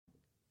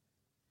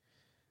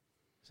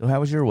So how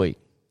was your week?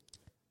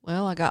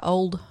 Well, I got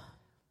old.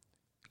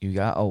 You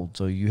got old,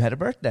 so you had a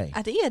birthday.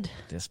 I did.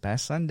 This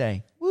past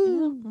Sunday. Woo.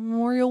 Yeah,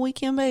 Memorial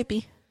Weekend,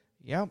 baby.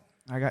 Yep,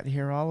 I got to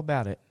hear all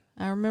about it.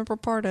 I remember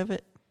part of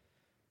it.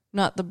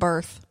 Not the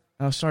birth.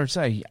 I was starting to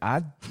say,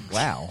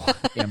 wow,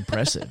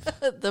 impressive.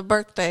 The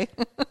birthday.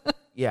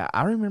 Yeah,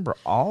 I remember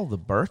all the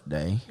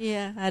birthday.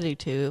 Yeah, I do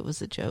too. It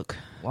was a joke.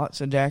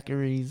 Lots of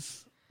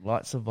daiquiris,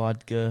 lots of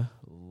vodka,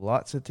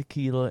 lots of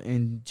tequila,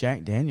 and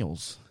Jack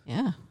Daniels.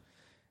 Yeah.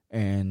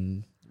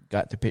 And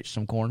got to pitch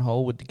some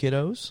cornhole with the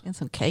kiddos. And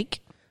some cake.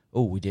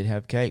 Oh, we did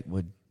have cake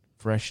with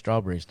fresh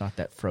strawberries, not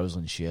that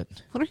frozen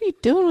shit. What are you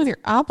doing with your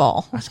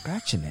eyeball? I'm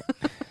scratching it.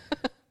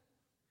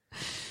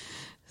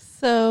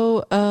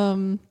 So,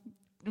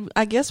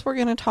 I guess we're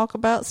going to talk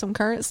about some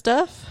current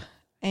stuff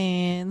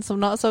and some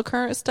not so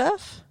current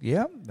stuff.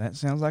 Yep, that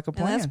sounds like a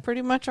plan. And that's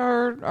pretty much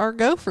our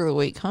go for the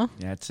week, huh?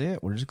 That's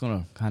it. We're just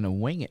going to kind of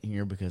wing it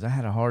here because I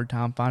had a hard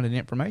time finding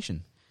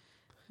information.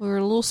 We were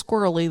a little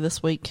squirrely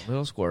this week. A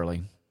little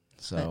squirrely.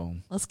 So,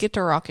 but let's get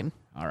to rocking.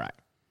 All right.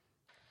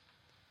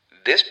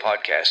 This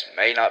podcast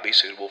may not be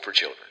suitable for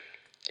children.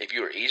 If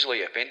you are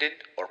easily offended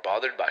or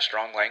bothered by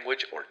strong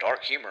language or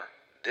dark humor,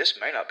 this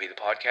may not be the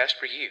podcast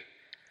for you.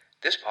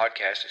 This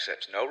podcast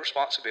accepts no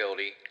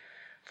responsibility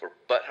for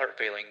butthurt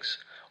feelings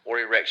or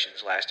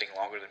erections lasting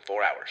longer than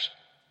 4 hours.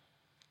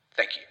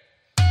 Thank you.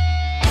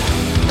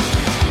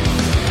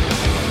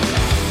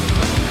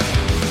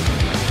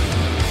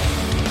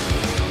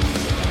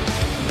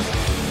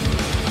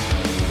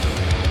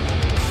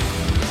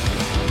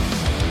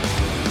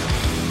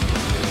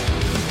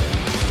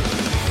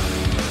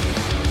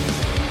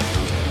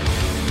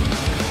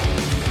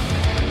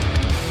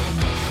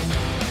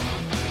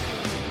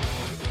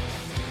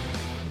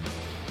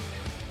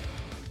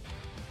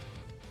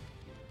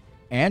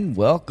 And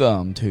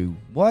welcome to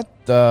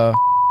What the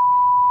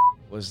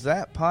Was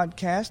That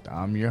Podcast.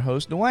 I'm your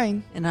host,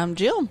 Dwayne. And I'm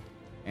Jill.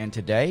 And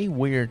today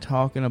we're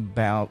talking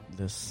about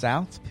the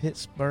South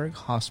Pittsburg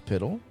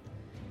Hospital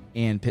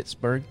in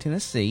Pittsburg,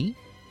 Tennessee.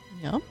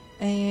 Yep.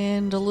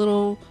 And a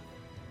little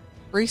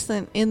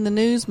recent in the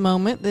news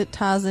moment that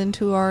ties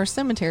into our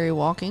cemetery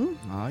walking.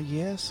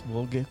 Yes.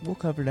 We'll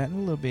cover that in a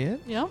little bit.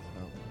 Yep.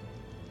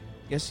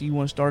 Guess you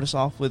want to start us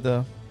off with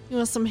You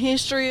want some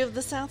history of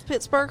the South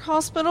Pittsburg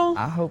Hospital?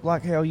 I hope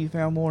like hell you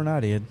found more than I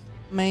did.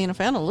 Man, I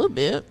found a little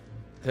bit.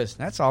 Because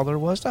that's all there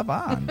was to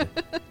find.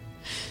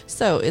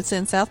 So, it's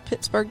in South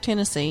Pittsburg,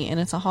 Tennessee, and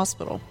it's a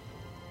hospital.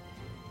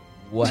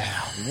 Wow.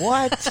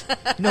 What?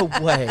 No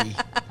way.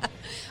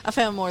 I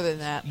found more than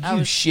that.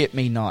 You shit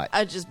me not.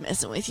 I was just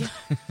messing with you.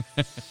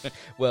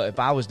 Well, if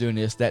I was doing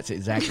this, that's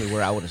exactly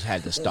where I would have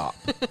had to stop.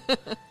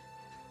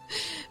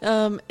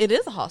 It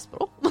is a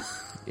hospital.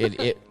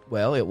 It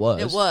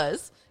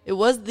was. It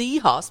was the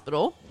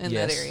hospital in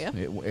that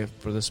area.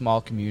 For the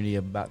small community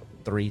of about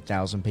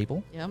 3,000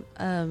 people. Yep.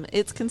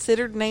 It's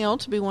considered now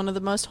to be one of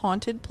the most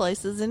haunted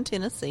places in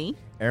Tennessee.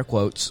 Air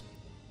quotes,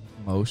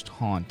 most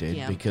haunted,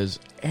 Yeah. because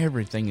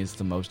everything is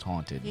the most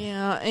haunted.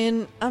 Yeah,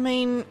 and I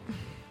mean,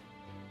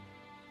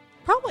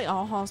 probably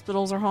all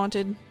hospitals are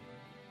haunted.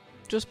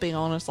 Just be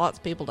honest, lots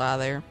of people die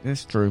there.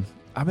 It's true.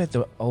 I bet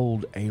the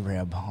old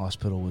Arab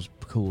hospital was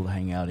cool to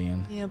hang out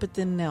in. Yeah, but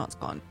then now it's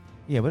gone.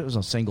 Yeah, but it was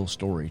a single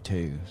story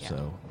too, Yeah.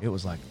 so it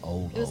was like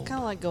old. It was kind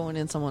of like going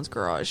in someone's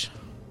garage.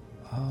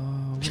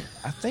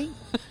 I think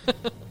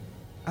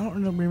I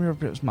don't remember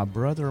if it was my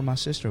brother or my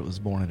sister that was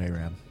born at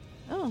Arab.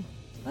 Oh,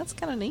 that's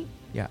kind of neat.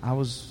 Yeah,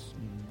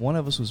 one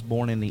of us was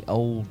born in the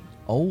old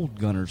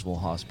Gunnersville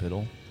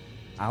Hospital.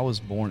 I was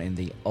born in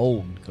the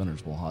old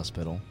Gunnersville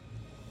Hospital,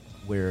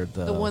 where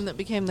the one that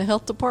became the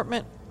health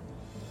department.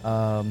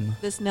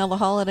 This now the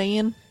Holiday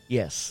Inn.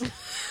 Yes,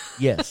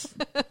 yes,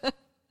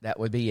 that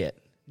would be it.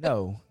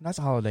 No, not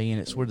the Holiday Inn.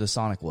 It's where the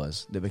Sonic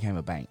was that became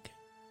a bank,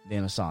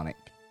 then a Sonic.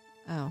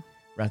 Oh,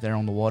 Right there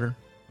on the water.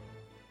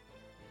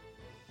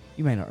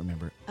 You may not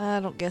remember it.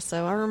 I don't guess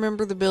so. I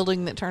remember the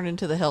building that turned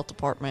into the health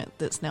department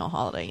that's now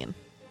Holiday Inn.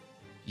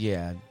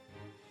 Yeah.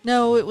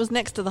 No, it was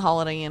next to the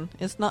Holiday Inn.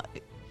 It's not.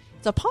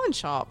 It's a pawn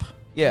shop.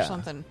 Yeah. Or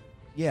something.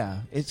 Yeah,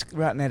 it's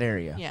right in that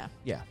area. Yeah.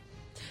 Yeah.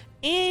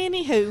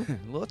 Anywho.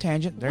 A little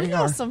tangent. There we you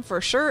got are. some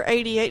for sure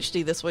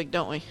ADHD this week,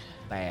 don't we?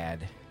 Bad.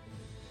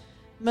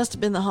 Must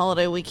have been the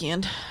holiday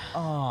weekend.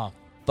 Oh,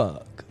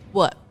 fuck.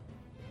 What?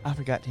 I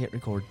forgot to hit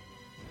record.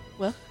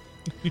 Well,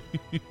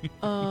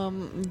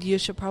 you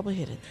should probably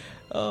hit it.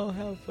 Oh,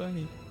 how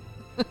funny.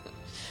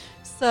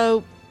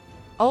 So,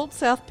 Old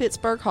South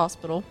Pittsburg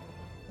Hospital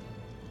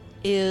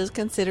is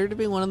considered to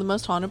be one of the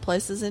most haunted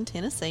places in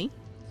Tennessee.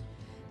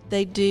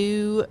 They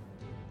do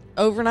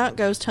overnight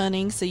ghost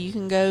hunting, so you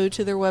can go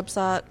to their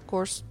website. Of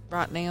course,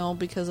 right now,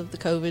 because of the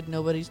COVID,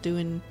 nobody's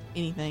doing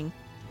anything.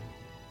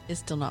 It's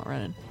still not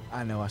running.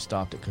 I know I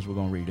stopped it because we're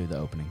going to redo the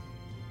opening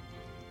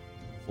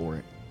for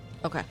it.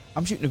 Okay.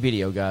 I'm shooting a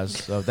video, guys,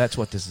 so that's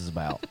what this is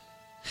about.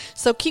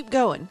 So keep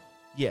going.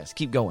 Yes,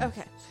 keep going.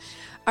 Okay.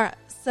 All right.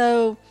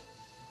 So,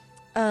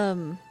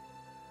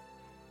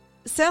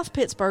 South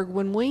Pittsburg,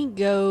 when we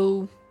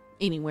go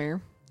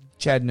anywhere,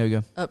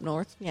 Chattanooga. Up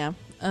north, yeah.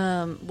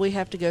 We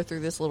have to go through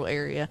this little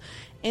area.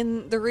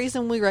 And the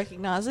reason we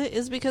recognize it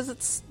is because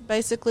it's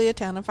basically a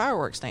town of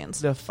fireworks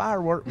stands. The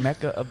firework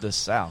mecca of the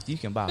South. You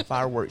can buy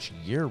fireworks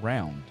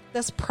year-round.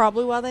 That's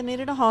probably why they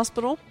needed a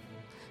hospital,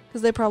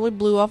 because they probably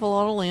blew off a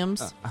lot of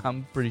limbs.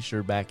 I'm pretty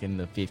sure back in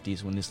the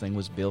 50s when this thing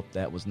was built,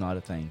 that was not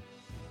a thing.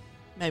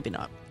 Maybe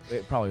not.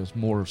 It probably was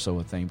more so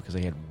a thing because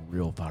they had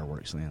real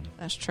fireworks then.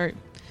 That's true.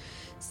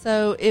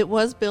 So it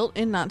was built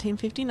in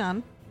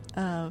 1959.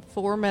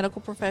 4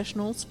 medical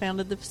professionals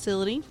founded the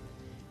facility,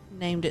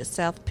 named it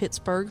South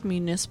Pittsburgh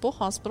Municipal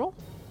Hospital.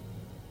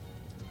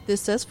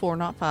 This says 4,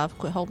 not 5.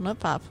 Quit holding up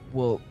 5.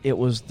 Well, it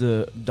was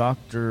the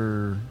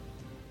doctor...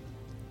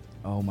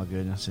 Oh, my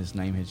goodness. His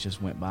name has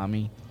just went by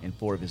me. And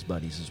 4 of his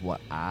buddies is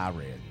what I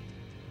read.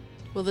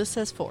 Well, this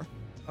says 4.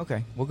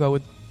 Okay, we'll go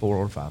with 4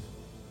 or 5.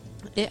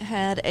 It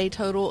had a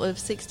total of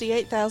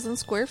 68,000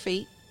 square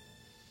feet,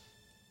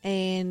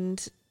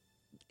 and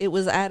it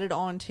was added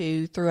on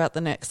to throughout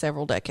the next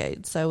several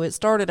decades. So it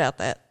started out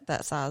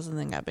that size and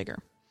then got bigger.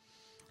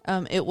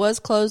 It was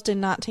closed in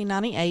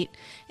 1998,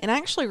 and I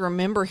actually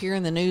remember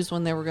hearing the news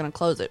when they were going to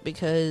close it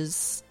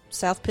because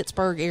South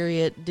Pittsburgh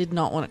area did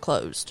not want it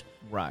closed.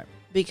 Right.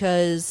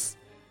 Because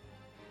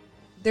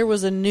there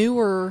was a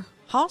newer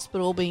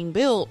hospital being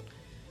built,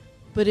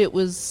 but it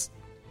was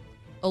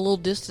a little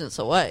distance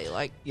away.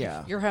 Like,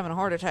 yeah. If you're having a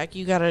heart attack,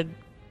 you got to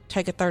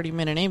take a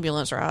 30-minute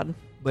ambulance ride.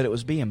 But it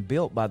was being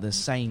built by the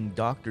same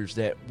doctors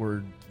that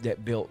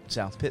built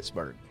South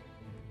Pittsburgh.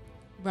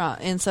 Right,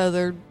 and so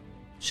they're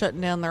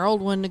shutting down their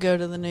old one to go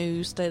to the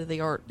new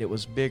state-of-the-art. It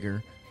was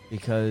bigger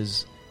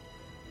because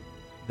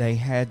they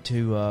had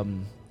to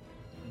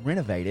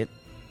renovate it,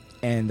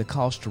 and the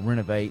cost to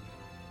renovate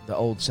the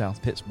old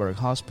South Pittsburgh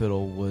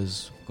Hospital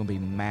was going to be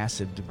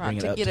massive to bring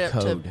it up to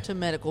code. To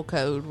medical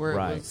code where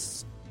Right. it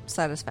was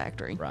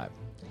satisfactory. Right.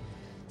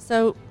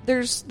 So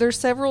there's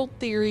several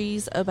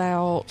theories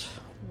about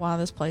why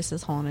this place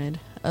is haunted,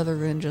 other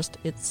than just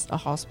it's a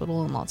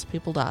hospital and lots of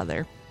people die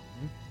there.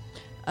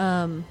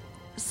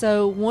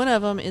 So one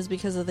of them is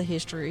because of the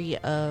history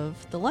of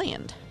the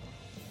land.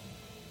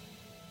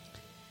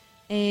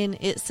 And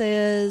it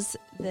says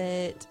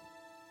that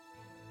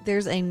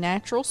there's a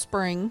natural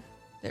spring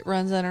that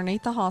runs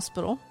underneath the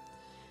hospital.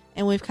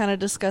 And we've kind of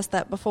discussed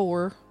that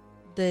before,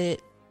 that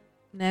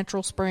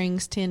natural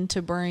springs tend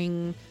to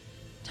bring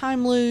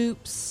time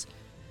loops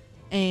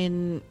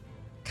and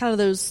kind of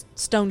those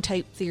stone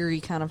tape theory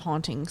kind of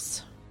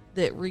hauntings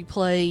that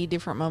replay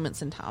different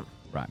moments in time.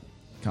 Right.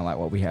 Kind of like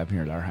what we have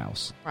here at our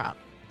house. Right.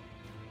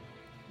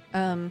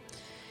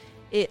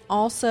 It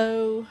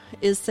also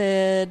is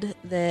said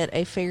that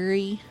a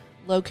ferry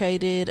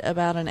located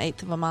about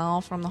 1/8 of a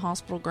mile from the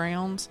hospital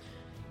grounds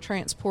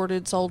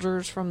transported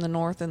soldiers from the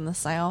north and the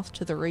south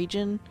to the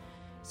region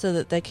so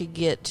that they could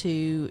get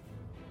to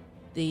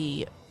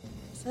it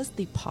says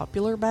the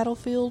popular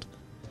battlefield.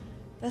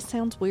 That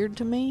sounds weird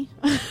to me.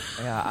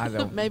 Yeah, I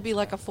don't. Maybe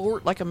like a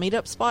fort, like a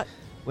meetup spot.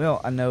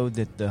 Well, I know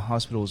that the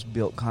hospital was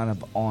built kind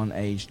of on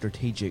a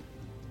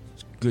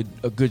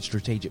good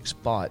strategic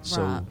spot.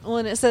 So Right. Well,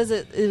 and it says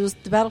it was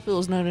the battlefield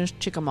was known as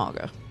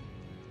Chickamauga.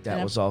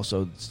 that was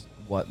also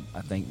what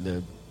I think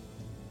the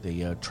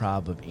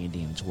tribe of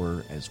Indians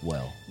were as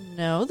well.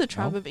 No, the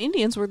tribe No? of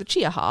Indians were the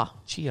Chiaha,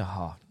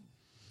 Chiaha.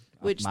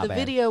 which My the bad.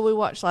 video we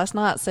watched last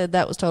night said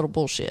that was total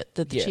bullshit,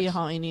 that the Yes.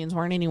 Chiaha Indians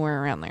weren't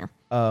anywhere around there.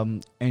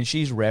 And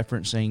she's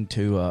referencing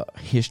to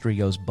History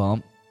Goes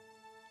Bump,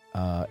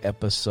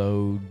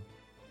 episode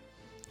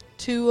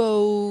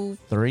 204,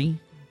 3,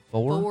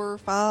 4,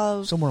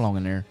 5, somewhere along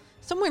in there.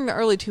 somewhere in the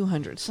early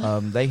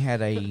 200s. They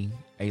had a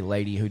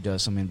lady who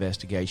does some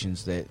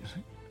investigations that,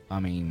 I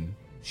mean,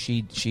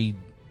 she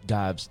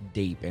dives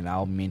deep, and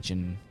I'll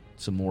mention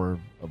some more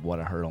of what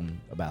I heard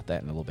about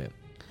that in a little bit.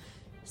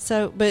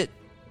 So, but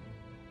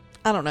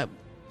I don't know.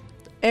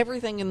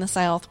 Everything in the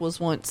South was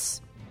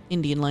once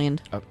Indian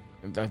land.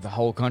 The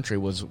whole country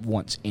was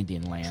once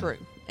Indian land. True.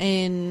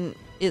 And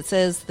it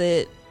says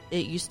that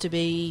it used to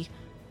be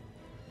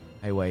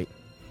Hey, wait.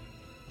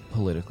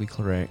 Politically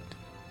correct.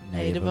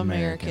 Native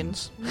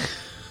Americans.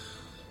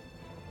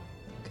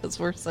 Because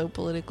we're so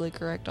politically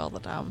correct all the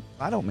time.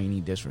 I don't mean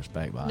any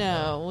disrespect by that.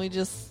 No, we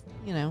just,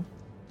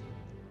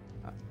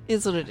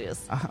 is what it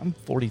is. I'm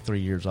 43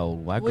 years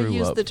old. I We grew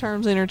use up. the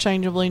terms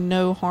interchangeably,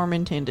 no harm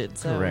intended.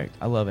 So Correct.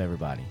 I love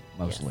everybody,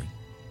 mostly.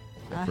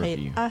 Except for a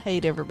few. I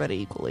hate everybody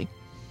equally.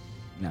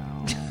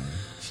 No,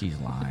 she's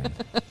lying.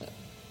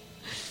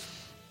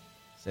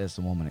 Says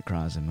the woman that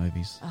cries in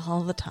movies.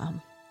 All the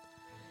time.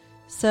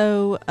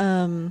 So,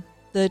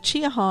 the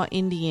Chiaha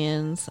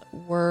Indians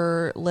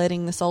were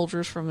letting the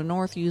soldiers from the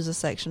north use a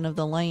section of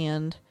the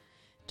land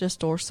to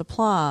store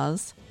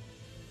supplies.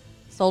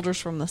 Soldiers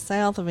from the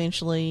south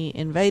eventually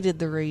invaded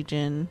the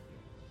region,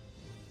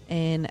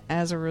 and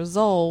as a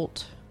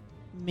result,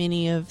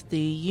 many of the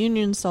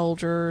Union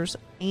soldiers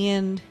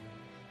and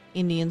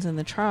Indians in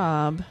the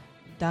tribe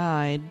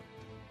died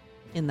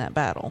in that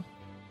battle.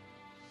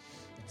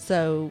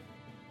 So,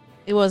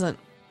 it wasn't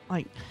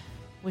like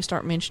we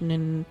start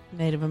mentioning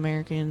Native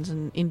Americans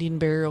and Indian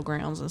burial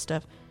grounds and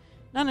stuff.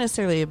 not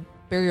necessarily a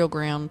burial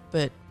ground,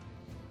 but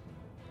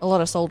a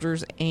lot of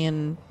soldiers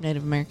and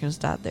Native Americans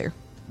died there.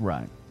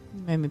 Right.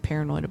 Made me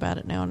paranoid about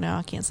it now. Now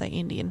I can't say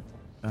Indian.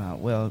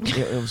 Well,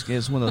 it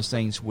was one of those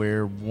things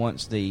where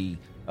once the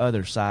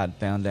other side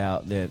found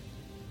out that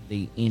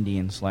the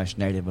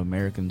Indian/Native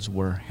Americans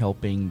were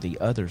helping the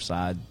other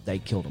side, they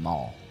killed them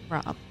all.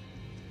 Right.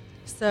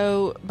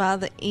 So by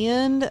the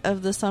end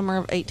of the summer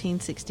of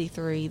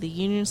 1863, the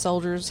Union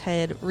soldiers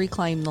had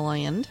reclaimed the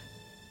land.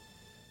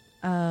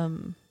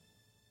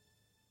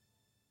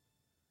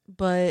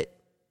 But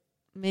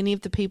many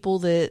of the people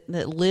that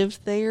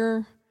lived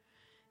there,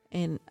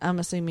 and I'm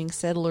assuming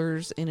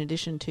settlers in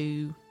addition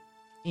to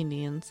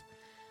Indians,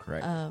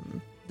 Correct.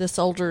 the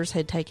soldiers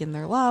had taken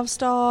their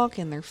livestock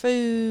and their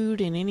food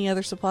and any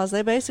other supplies.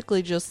 They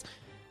basically just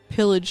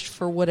pillaged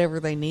for whatever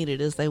they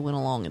needed as they went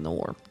along in the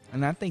war.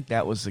 And I think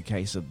that was the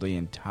case of the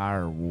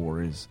entire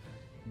war. Is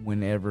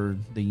whenever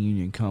the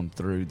Union come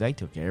through, they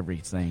took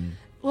everything.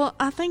 Well,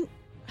 I think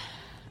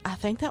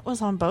that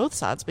was on both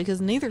sides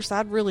because neither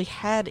side really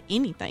had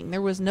anything.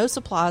 There was no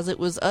supplies. It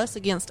was us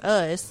against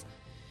us.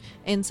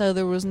 And so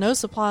there was no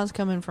supplies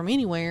coming from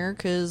anywhere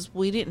because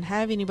we didn't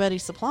have anybody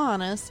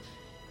supplying us.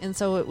 And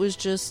so it was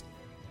just,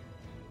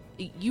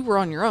 you were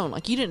on your own.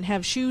 Like, you didn't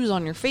have shoes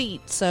on your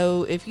feet.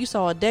 So if you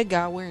saw a dead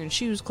guy wearing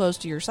shoes close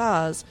to your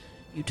size,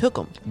 you took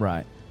them.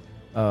 Right.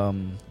 How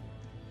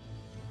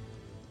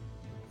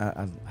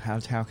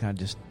can I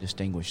just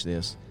distinguish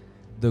this?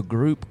 The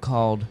group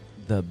called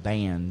The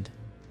Band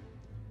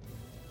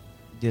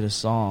did a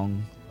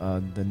song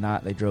the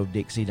night they drove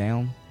Dixie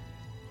down.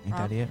 Ain't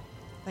that it?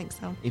 I think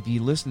so. If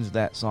you listen to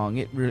that song,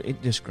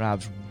 it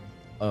describes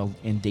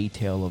in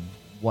detail of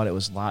what it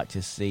was like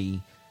to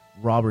see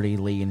Robert E.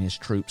 Lee and his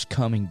troops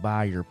coming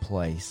by your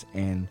place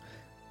and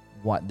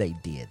what they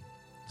did.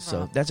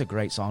 So Right. that's a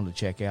great song to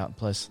check out.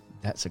 Plus,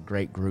 that's a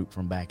great group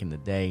from back in the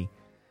day.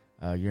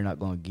 You're not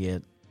going to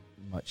get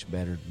much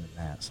better than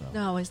that. So I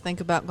always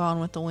think about Gone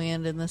with the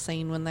Wind and the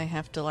scene when they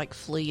have to like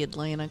flee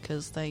Atlanta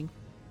because they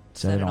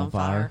set it on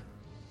fire.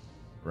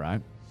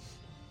 Right.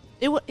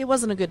 It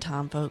wasn't a good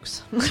time,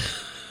 folks.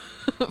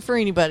 For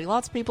anybody.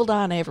 Lots of people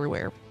dying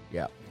everywhere.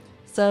 Yeah.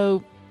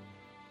 So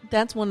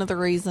that's one of the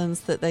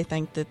reasons that they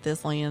think that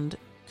this land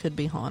could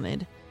be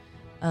haunted.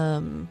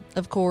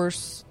 Of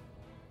course,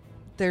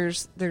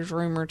 there's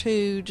rumor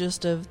too,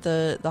 just of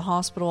the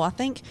hospital. I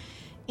think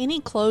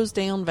any closed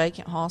down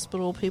vacant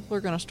hospital, people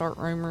are going to start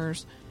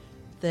rumors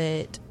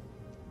that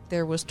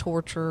there was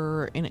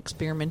torture and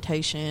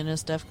experimentation and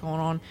stuff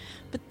going on.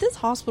 But this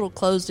hospital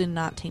closed in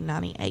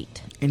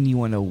 1998 And you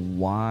want to know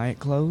why it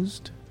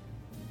closed?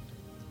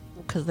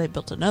 because they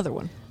built another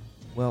one.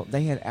 Well,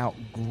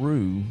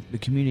 the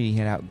community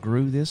had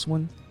outgrew this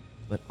one,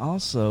 but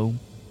also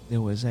there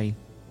was a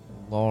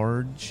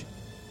large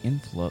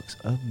influx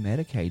of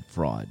Medicaid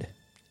fraud.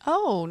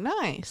 Oh,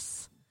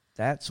 nice.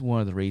 That's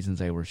one of the reasons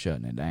they were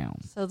shutting it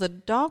down. So the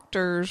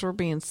doctors were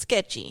being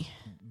sketchy.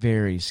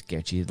 Very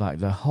sketchy. Like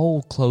the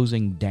whole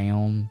closing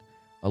down,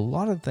 a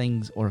lot of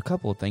things, or a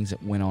couple of things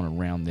that went on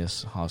around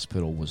this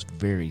hospital was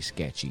very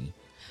sketchy.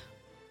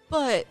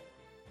 But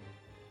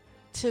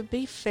to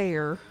be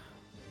fair,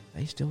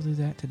 They still do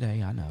that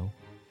today, I know.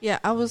 yeah,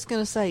 I was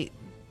going to say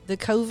the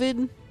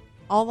COVID,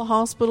 all the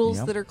hospitals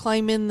Yep. that are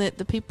claiming that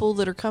the people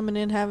that are coming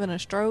in having a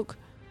stroke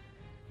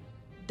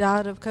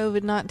died of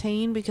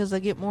COVID-19 because they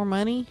get more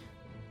money.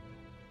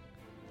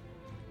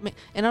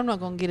 And I'm not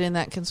going to get in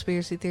that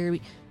conspiracy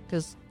theory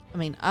because,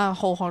 I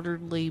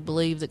wholeheartedly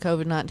believe that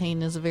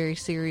COVID-19 is a very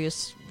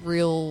serious,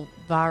 real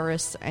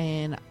virus,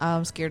 and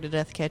I'm scared to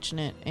death catching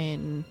it,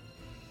 and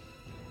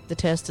the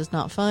test is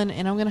not fun,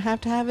 and I'm going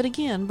to have it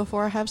again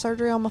before I have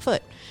surgery on my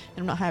foot, and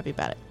I'm not happy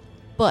about it.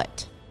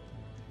 But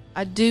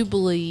I do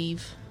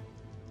believe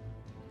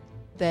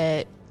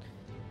that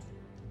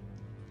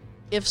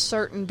if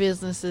certain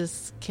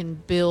businesses can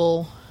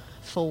bill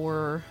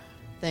for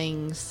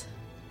things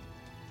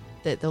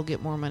that they'll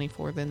get more money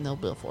for, then they'll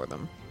bill for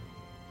them.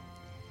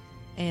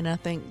 And I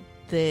think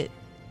that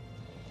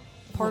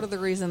part of the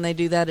reason they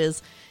do that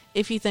is,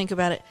 if you think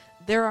about it,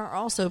 there are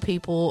also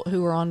people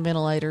who are on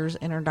ventilators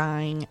and are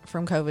dying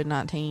from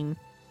COVID-19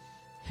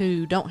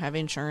 who don't have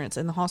insurance,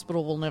 and the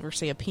hospital will never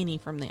see a penny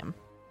from them.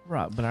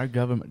 Right, but our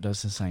government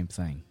does the same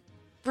thing.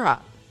 Right.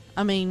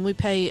 We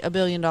pay $1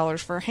 billion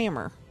for a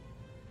hammer.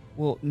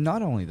 Well,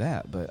 not only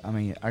that, but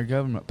our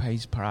government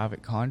pays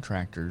private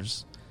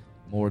contractors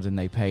more than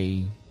they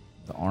pay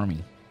the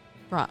Army.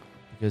 Right.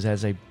 Because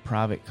as a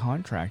private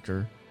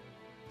contractor,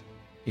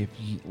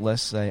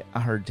 let's say,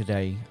 I heard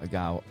today a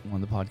guy on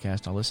the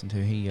podcast I listened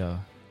to,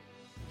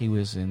 he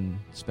was in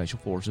Special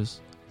Forces.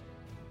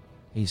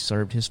 He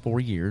served his 4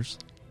 years.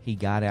 He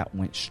got out,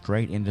 went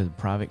straight into the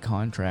private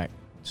contract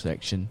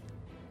section,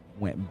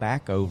 went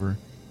back over,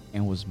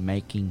 and was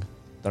making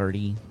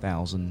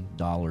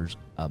 $30,000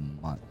 a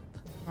month.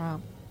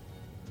 Wow.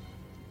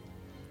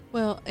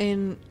 Well,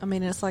 and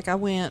it's like I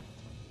went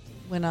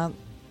when I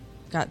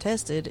got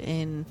tested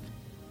and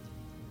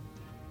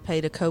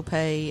paid a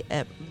copay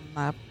at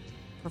my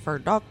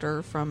preferred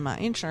doctor from my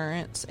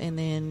insurance, and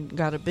then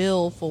got a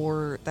bill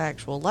for the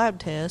actual lab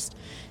test,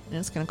 and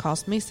it's going to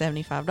cost me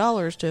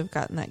 $75 to have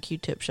gotten that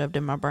Q-tip shoved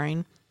in my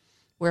brain,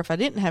 where if I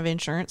didn't have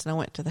insurance and I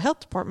went to the health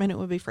department, it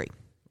would be free.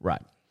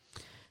 Right.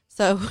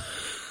 So,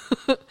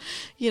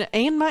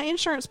 and my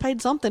insurance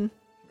paid something.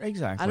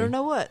 Exactly. I don't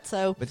know what.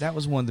 So, but that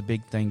was one of the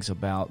big things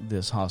about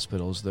this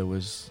hospital is there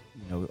was,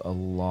 a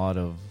lot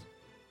of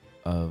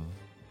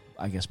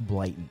I guess,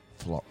 blatant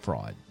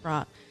fraud.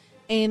 Right.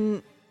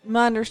 And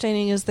my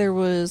understanding is there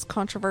was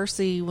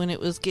controversy when it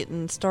was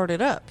getting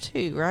started up,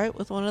 too, right?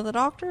 With one of the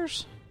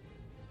doctors?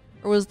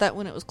 Or was that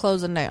when it was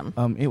closing down?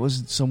 It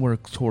was somewhere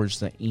towards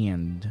the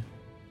end,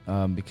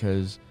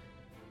 because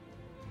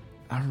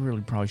I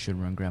really probably should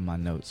run grab my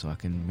notes so I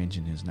can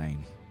mention his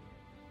name.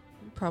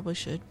 You probably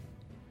should.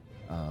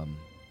 All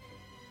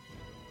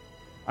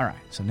right,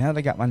 so now that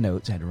I got my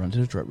notes, I had to run to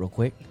the truck real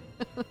quick.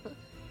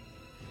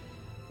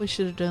 We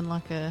should have done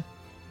like a...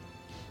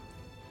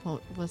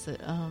 What was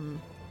it?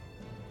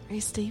 Ray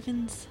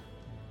Stevens?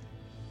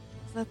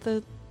 Is that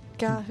the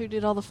guy who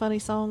did all the funny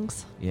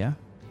songs? Yeah?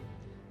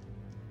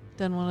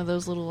 Done one of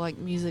those little like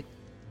music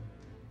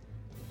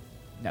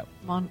No.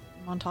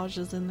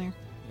 montages in there?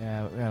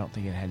 Yeah, I don't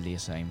think it had the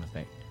same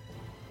effect.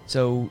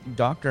 So,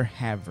 Dr.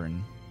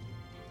 Havern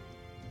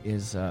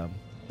is the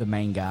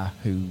main guy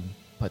who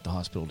put the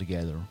hospital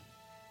together.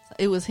 So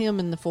it was him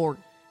and the four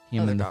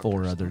Him other and the doctors.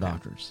 four other Okay.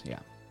 doctors, yeah.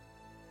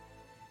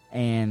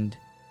 And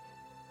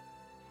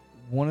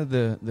one of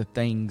the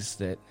things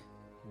that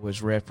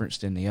was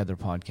referenced in the other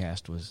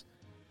podcast was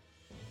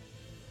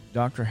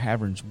Dr.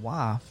 Havern's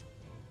wife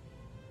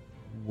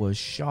was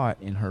shot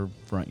in her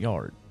front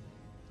yard.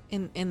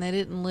 And they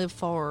didn't live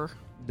far.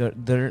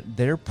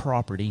 Their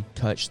property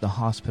touched the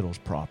hospital's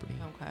property.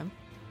 Okay.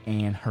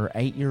 And her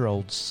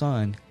 8-year-old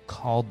son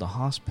called the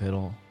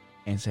hospital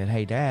and said,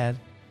 "Hey, Dad,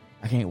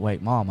 I can't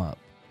wake Mom up."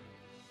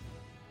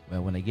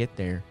 Well, when they get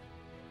there,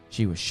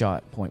 she was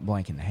shot point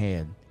blank in the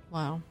head,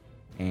 Wow.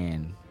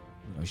 and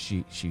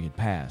she had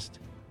passed.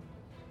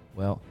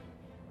 Well,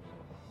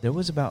 there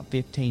was about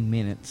 15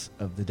 minutes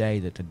of the day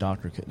that the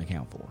doctor couldn't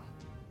account for.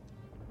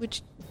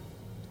 Which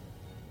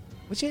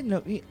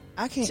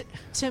I can't.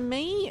 to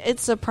me,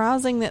 it's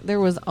surprising that there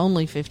was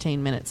only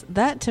 15 minutes.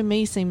 That to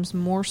me seems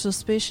more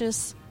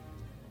suspicious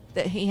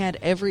that he had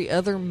every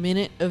other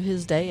minute of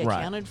his day Right.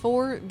 accounted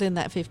for than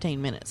that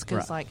 15 minutes.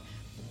 Because, Right.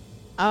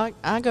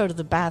 I go to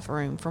the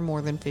bathroom for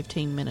more than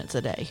 15 minutes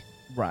a day.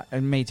 Right,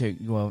 and me too.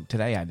 Well,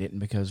 today I didn't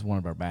because one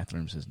of our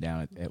bathrooms is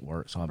down at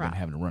work, so I've been Right.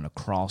 having to run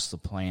across the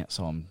plant,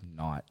 so I'm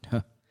not.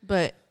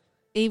 But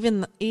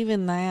even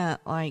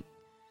that,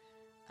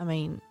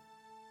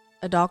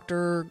 a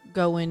doctor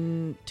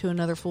going to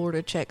another floor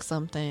to check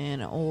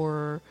something,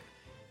 or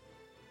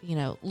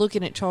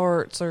looking at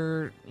charts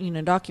or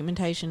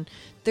documentation,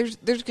 there's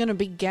going to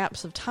be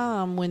gaps of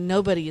time when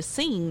nobody is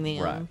seeing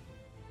them. Right.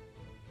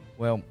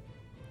 Well,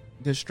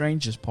 the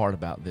strangest part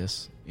about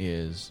this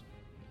is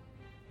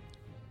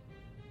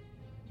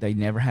they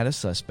never had a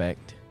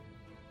suspect,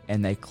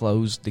 and they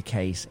closed the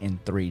case in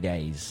 3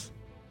 days.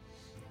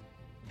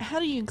 How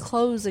do you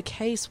close a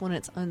case when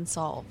it's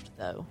unsolved,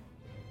 though?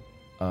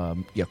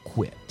 You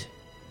quit.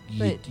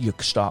 But- You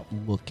stop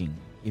looking.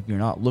 If you're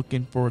not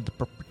looking for the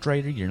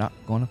perpetrator, you're not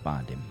going to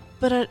find him.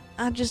 But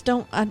I just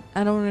don't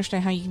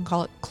understand how you can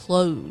call it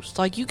closed.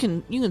 Like you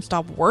can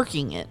stop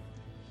working it,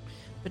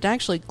 but to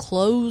actually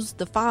close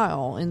the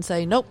file and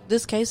say, nope,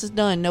 this case is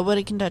done,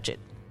 nobody can touch it.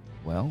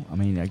 Well,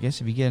 I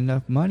guess if you get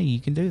enough money, you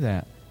can do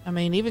that.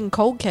 Even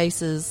cold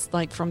cases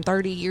like from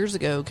 30 years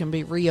ago can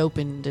be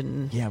reopened,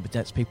 and Yeah, but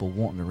that's people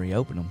wanting to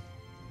reopen them.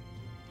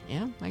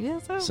 yeah, I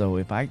guess so. So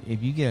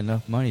if you get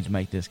enough money to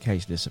make this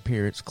case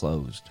disappear, it's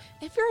closed.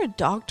 If you're a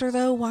doctor,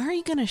 though, why are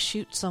you going to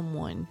shoot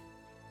someone?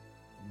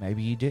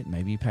 Maybe you didn't.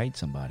 Maybe you paid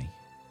somebody.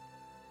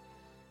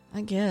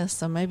 I guess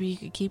so. Maybe you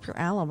could keep your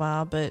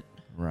alibi, but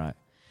Right.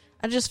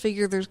 I just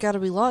figure there's got to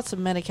be lots of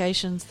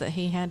medications that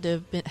he had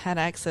to have had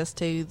access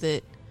to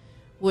that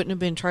wouldn't have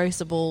been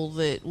traceable,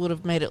 that would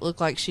have made it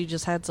look like she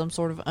just had some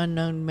sort of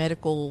unknown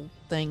medical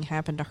thing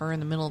happen to her in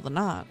the middle of the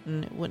night,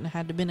 and it wouldn't have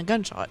had to have been a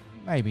gunshot.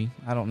 Maybe.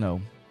 I don't know.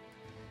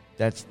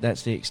 That's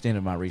the extent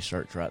of my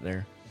research right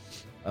there.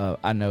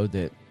 I know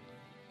that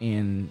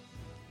in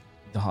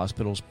the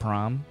hospital's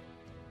prime,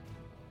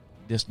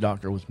 this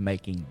doctor was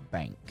making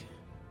bank.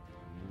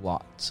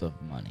 Lots of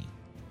money.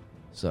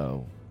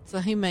 So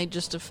he may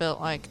just have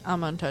felt like,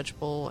 I'm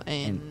untouchable,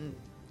 and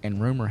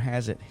rumor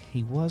has it,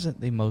 he wasn't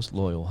the most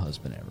loyal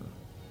husband ever.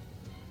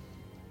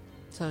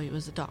 so he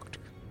was a doctor.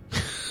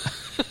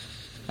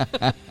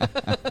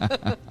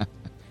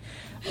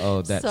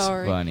 Oh, that's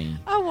Sorry. funny.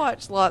 I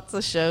watch lots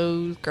of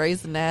shows,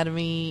 Grey's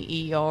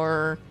Anatomy,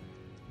 ER,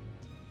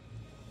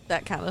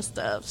 that kind of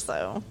stuff,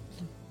 so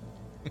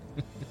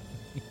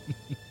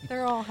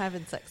they're all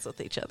having sex with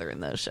each other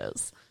in those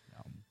shows.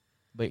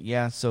 But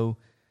yeah, so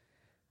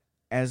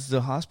as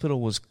the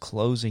hospital was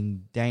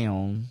closing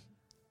down,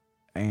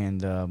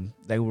 and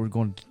they were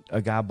going to,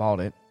 a guy bought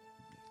it,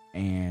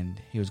 and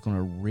he was going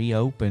to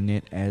reopen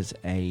it as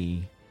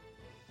a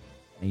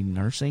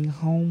nursing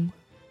home.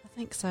 I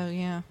think so,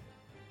 yeah.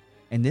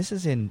 And this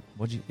is in,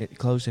 it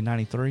closed in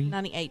 93?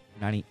 98.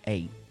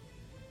 98.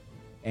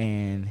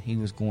 And he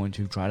was going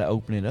to try to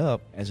open it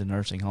up as a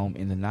nursing home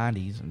in the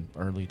 90s and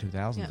early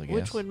 2000s, Yeah, I guess.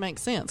 which would make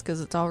sense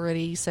because it's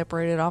already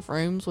separated off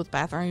rooms with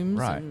bathrooms.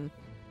 Right. And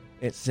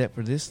Except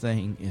for this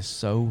thing is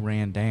so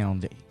ran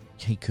down that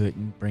he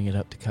couldn't bring it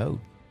up to code.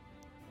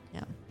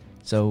 yeah.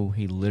 So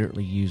he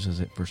literally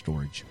uses it for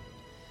storage.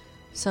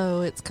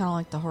 So it's kind of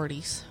like the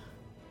Hardys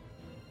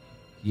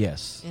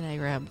Yes. in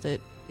Arab,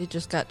 that it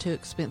just got too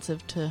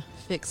expensive to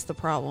fix the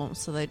problem,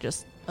 so they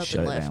just up Shut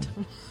and it left.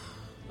 down.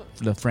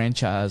 The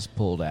franchise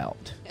pulled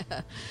out.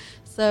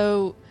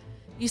 So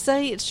you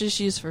say it's just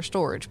used for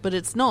storage, but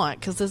it's not,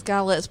 because this guy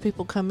lets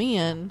people come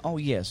in. Oh,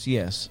 yes,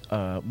 yes.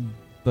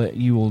 But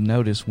you will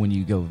notice when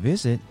you go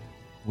visit,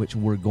 which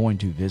we're going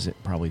to visit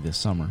probably this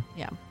summer,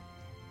 Yeah.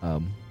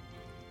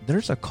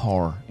 there's a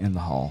car in the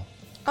hall.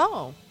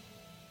 Oh.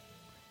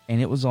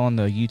 And it was on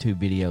the YouTube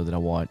video that I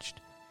watched.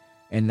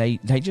 And they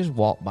just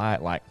walked by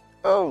it like,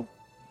 oh,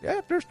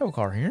 yeah, there's no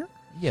car here.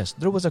 Yes,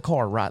 there was a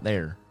car right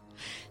there.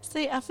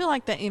 See, I feel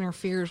like that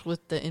interferes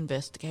with the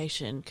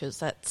investigation, because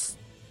that's...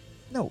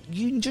 No,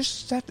 you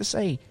just have to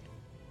say,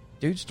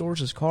 dude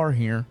stores his car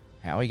here.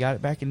 How he got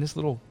it back in this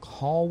little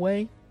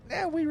hallway?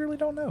 Yeah, we really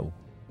don't know.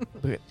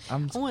 But I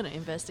want to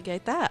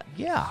investigate that.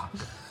 yeah,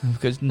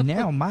 because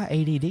now my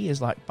ADD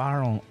is like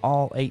fire on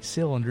all 8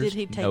 cylinders. Did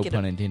he take no it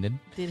pun intended.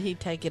 Did he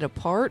take it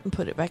apart and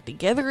put it back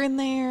together in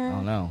there? I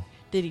don't know.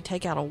 Did he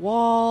take out a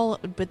wall?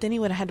 But then he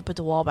would have had to put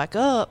the wall back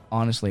up.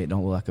 Honestly, it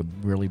don't look like a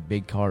really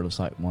big car. It looks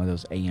like one of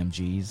those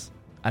AMGs.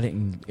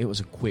 It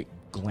was a quick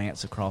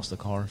glance across the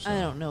car. So I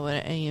don't know what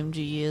an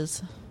AMG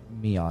is.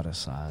 Miata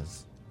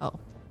size. Oh,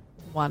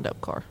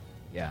 wind-up car.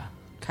 Yeah.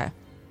 Okay.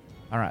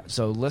 All right,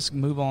 so let's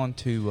move on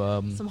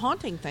to Some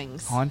haunting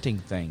things. haunting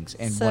things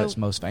and So- what it's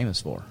most famous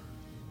for.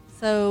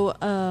 So,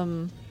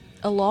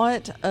 a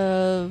lot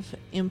of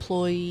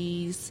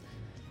employees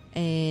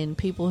and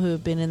people who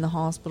have been in the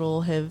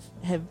hospital have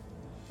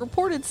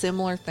reported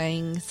similar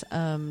things: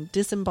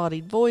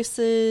 disembodied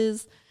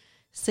voices,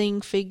 seeing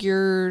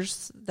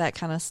figures, that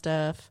kind of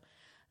stuff.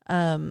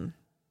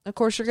 Of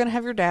course, you're going to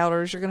have your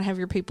doubters. You're going to have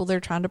your people there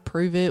trying to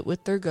prove it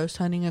with their ghost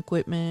hunting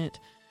equipment.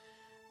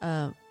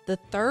 The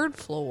 3rd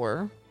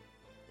floor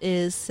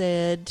is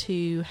said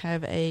to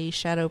have a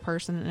shadow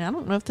person, and I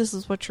don't know if this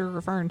is what you're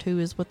referring to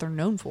is what they're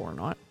known for or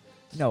not.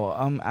 No,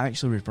 I'm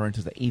actually referring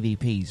to the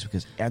EVPs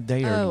because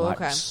they are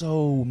okay.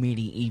 so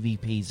many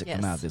EVPs that come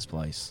Yes. out of this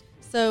place.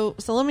 So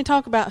let me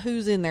talk about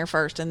who's in there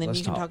first, and then Let's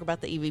you can talk. talk about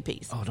the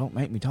EVPs. Oh, don't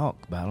make me talk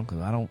about them because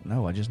I don't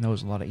know. I just know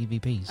there's a lot of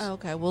EVPs. Oh,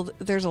 okay. Well,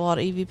 there's a lot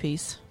of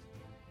EVPs.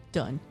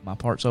 Done. My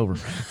part's over.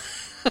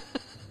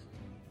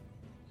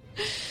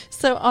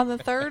 So on the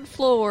 3rd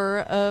floor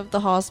of the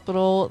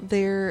hospital,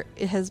 there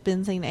has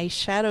been seen a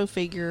shadow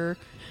figure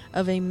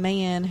of a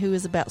man who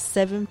is about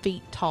 7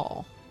 feet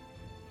tall.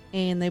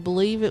 And they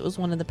believe it was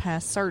one of the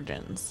past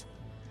surgeons.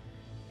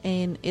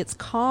 And it's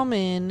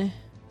common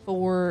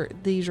for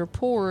these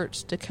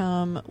reports to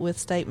come with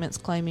statements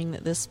claiming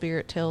that this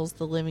spirit tells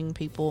the living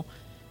people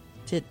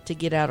to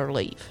get out or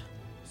leave.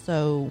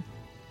 So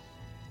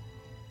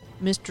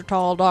Mr.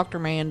 Tall Doctor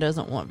Man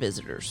doesn't want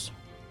visitors.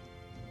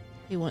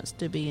 He wants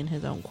to be in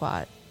his own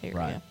quiet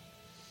area.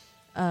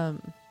 Right.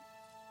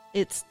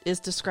 It's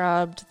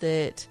described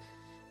that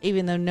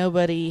even though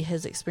nobody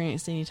has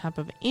experienced any type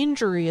of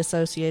injury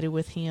associated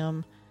with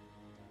him,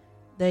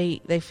 they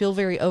feel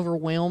very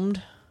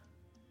overwhelmed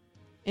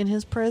in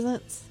his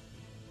presence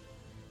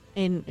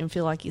and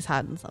feel like he's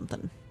hiding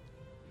something.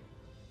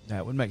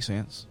 That would make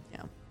sense.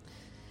 Yeah.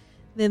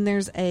 Then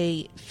there's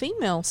a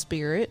female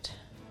spirit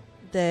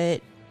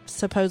that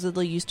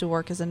supposedly used to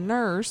work as a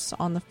nurse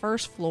on the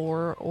 1st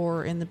floor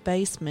or in the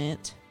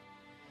basement,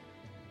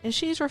 and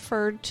she's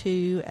referred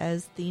to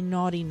as the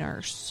naughty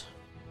nurse.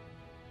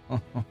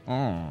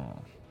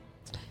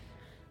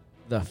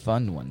 The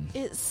fun one.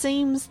 It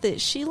seems that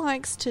she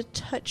likes to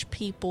touch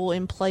people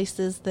in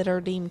places that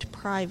are deemed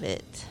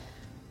private.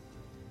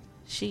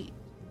 She,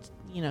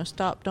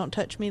 stop, don't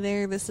touch me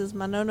there. This is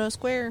my no-no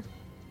square.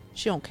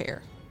 She don't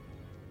care.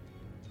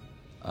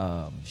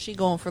 She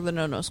going for the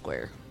no-no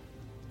square.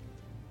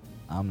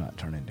 I'm not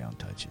turning down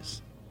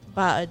touches.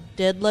 By a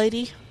dead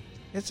lady?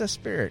 It's a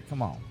spirit.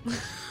 Come on.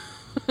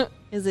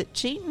 Is it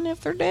cheating if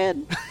they're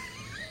dead?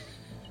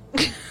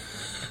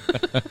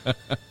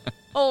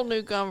 Whole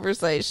new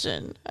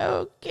conversation.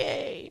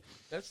 Okay.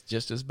 That's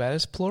just as bad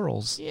as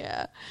plurals.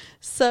 Yeah.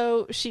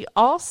 So she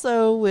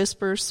also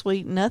whispers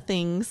sweet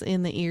nothings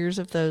in the ears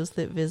of those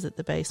that visit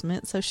the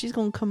basement. So she's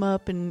going to come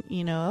up and,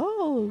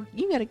 oh,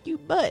 you got a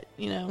cute butt,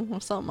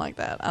 or something like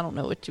that. I don't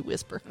know what you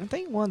whisper. I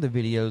think one of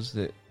the videos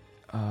that,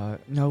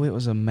 no, it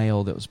was a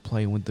male that was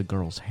playing with the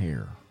girl's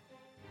hair.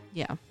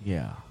 Yeah.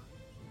 Yeah.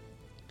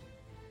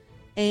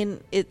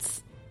 And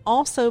it's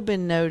also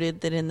been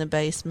noted that in the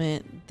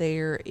basement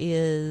there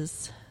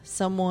is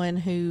someone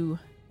who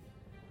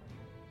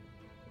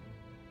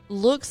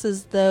looks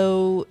as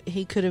though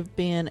he could have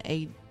been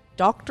a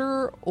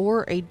doctor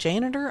or a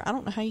janitor. I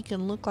don't know how you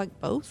can look like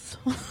both.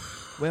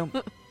 Well,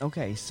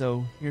 okay,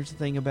 so here's the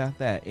thing about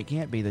that. It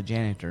can't be the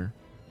janitor,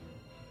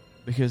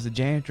 because the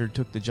janitor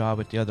took the job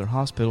at the other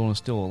hospital and is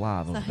still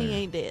alive So over he there.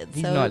 ain't dead.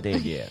 He's not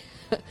dead yet.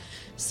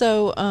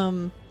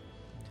 So,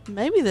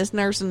 maybe this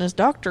nurse and this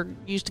doctor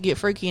used to get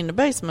freaky in the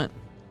basement,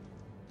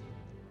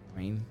 I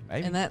mean,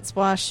 maybe. and that's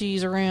why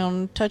she's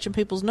around touching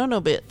people's no-no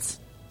bits.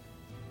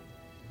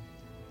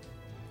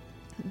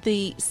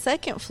 The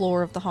second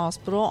floor of the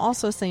hospital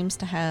also seems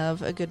to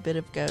have a good bit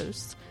of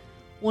ghosts.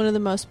 One of the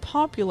most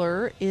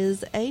popular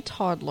is a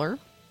toddler.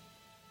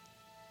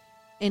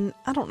 And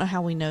I don't know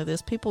how we know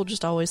this. People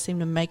just always seem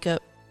to make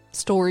up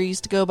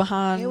stories to go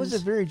behind. It was a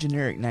very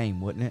generic name,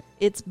 wasn't it?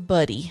 It's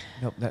Buddy.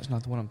 Nope, that's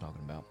not the one I'm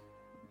talking about.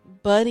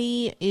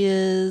 Buddy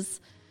is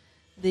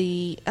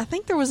I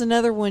think there was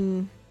another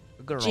one,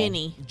 A girl.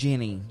 Jenny.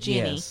 Jenny.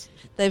 Yes.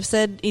 They've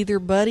said either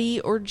Buddy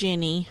or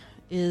Jenny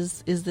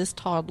is this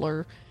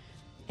toddler.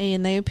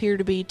 And they appear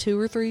to be 2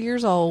 or 3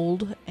 years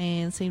old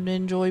and seem to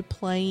enjoy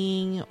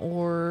playing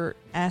or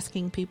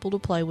asking people to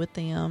play with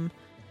them.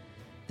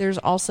 There's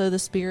also the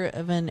spirit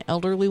of an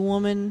elderly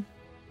woman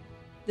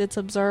that's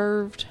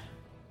observed.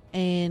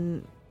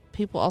 And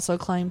people also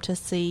claim to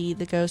see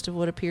the ghost of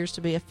what appears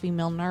to be a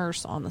female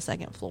nurse on the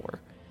second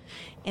floor.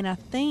 And I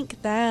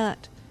think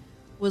that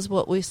was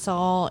what we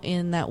saw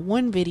in that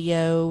one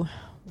video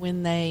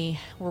when they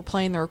were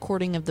playing the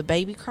recording of the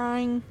baby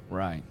crying.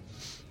 Right.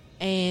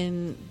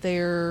 And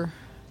I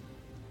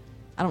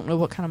don't know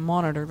what kind of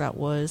monitor that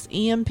was.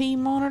 EMP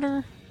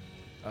monitor?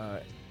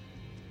 Not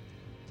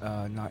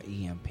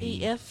EMP.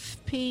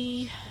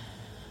 EFP?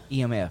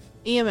 EMF.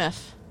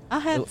 EMF. I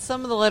had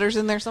some of the letters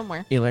in there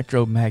somewhere.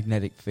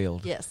 Electromagnetic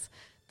field. Yes.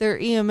 Their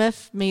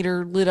EMF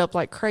meter lit up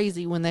like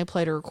crazy when they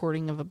played a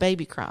recording of a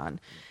baby crying.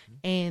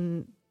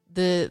 And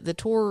the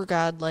tour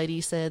guide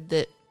lady said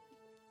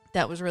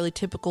that was really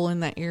typical in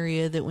that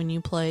area, that when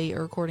you play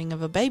a recording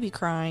of a baby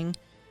crying,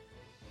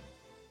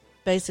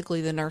 basically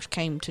the nurse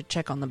came to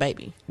check on the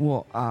baby.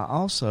 Well, I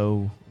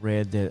also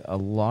read that a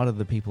lot of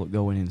the people that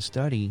go in and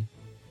study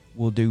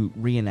will do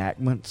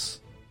reenactments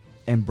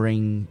and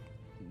bring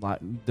like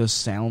the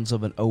sounds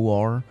of an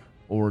OR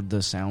or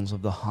the sounds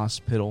of the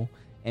hospital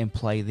and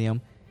play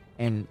them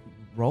and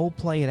role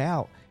play it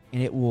out,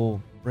 and it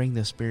will bring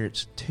the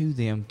spirits to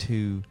them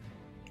to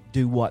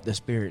do what the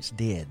spirits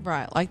did.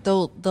 Right. Like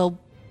they'll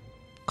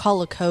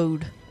call a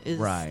code is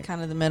Right.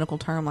 kind of the medical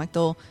term. Like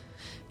they'll,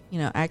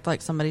 act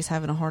like somebody's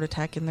having a heart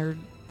attack and they're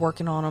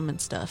working on them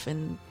and stuff,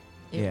 and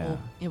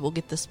it will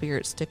get the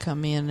spirits to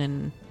come in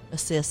and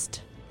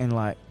assist. And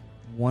like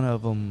one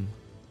of them,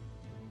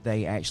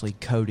 they actually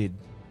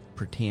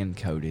pretend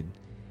coded,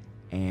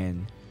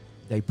 and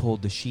they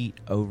pulled the sheet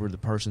over the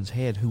person's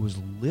head who was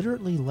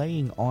literally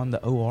laying on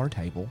the OR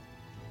table,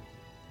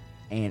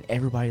 and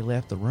everybody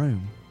left the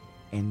room,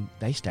 and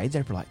they stayed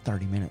there for like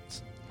 30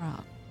 minutes.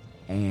 Right.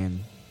 And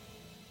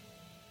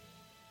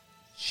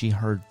she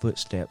heard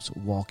footsteps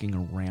walking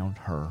around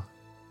her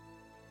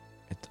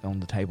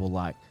on the table,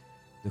 like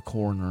the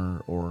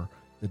coroner or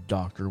the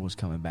doctor was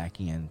coming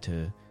back in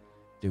to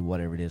do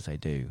whatever it is they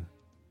do.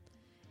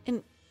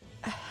 And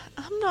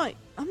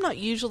I'm not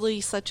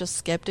usually such a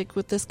skeptic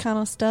with this kind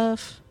of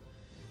stuff.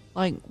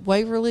 Like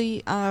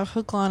Waverly,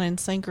 hook, line, and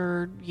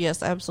sinker,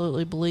 yes,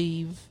 absolutely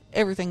believe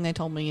everything they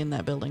told me in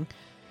that building.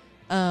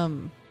 I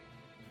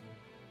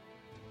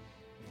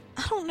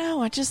don't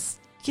know. I just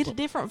get a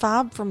different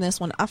vibe from this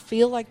one. I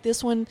feel like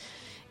this one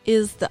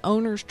is the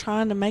owners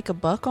trying to make a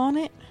buck on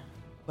it.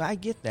 Well, I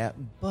get that,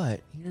 but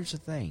here's the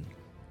thing.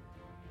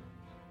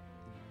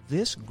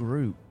 This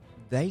group,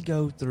 they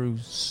go through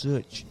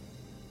such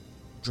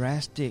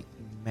drastic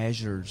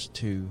measures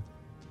to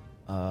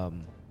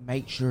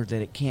make sure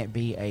that it can't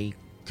be a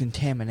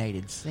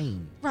contaminated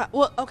scene. Right.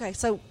 Well, okay.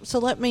 So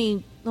let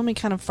me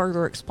kind of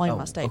further explain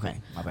my statement.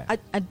 Okay, my bad.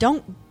 I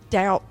don't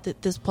doubt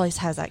that this place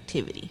has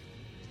activity.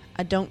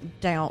 I don't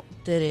doubt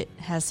that it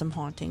has some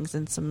hauntings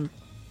and some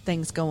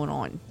things going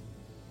on.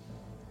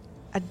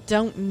 I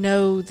don't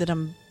know that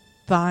I'm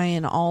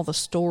buying all the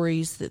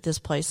stories that this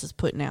place is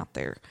putting out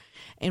there.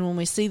 And when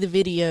we see the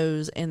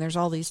videos and there's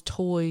all these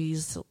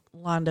toys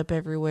lined up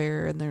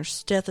everywhere and there's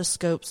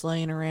stethoscopes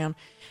laying around,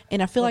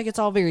 and I feel like it's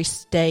all very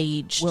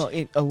staged. Well,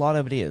 a lot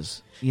of it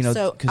is.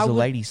 So because the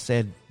lady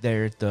said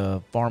there at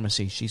the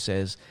pharmacy, she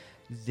says,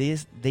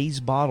 these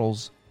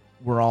bottles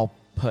were all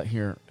put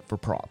here for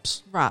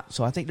props. Right.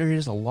 So I think there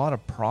is a lot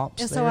of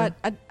props And there.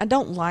 so I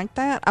don't like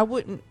that. I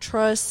wouldn't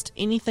trust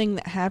anything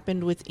that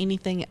happened with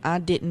anything I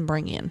didn't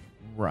bring in.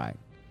 Right.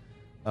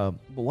 But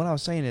what I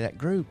was saying to that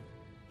group,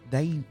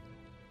 they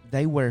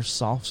wear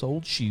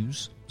soft-soled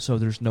shoes, so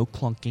there's no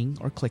clunking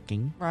or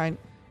clicking. Right.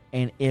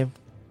 And if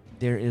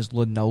there is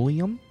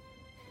linoleum,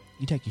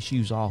 you take your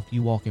shoes off,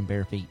 you walk in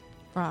bare feet.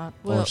 Right.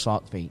 Or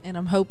sock feet. And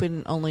I'm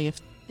hoping only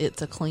if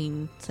it's a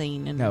clean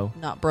scene and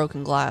not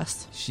broken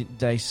glass.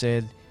 They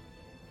said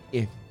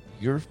if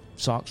your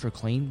socks are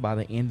clean by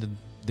the end of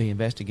the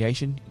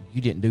investigation,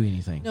 you didn't do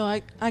anything. No,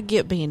 I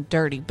get being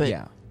dirty, but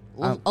yeah.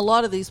 a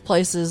lot of these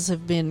places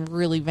have been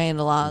really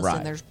vandalized, Right.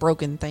 and there's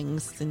broken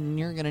things, and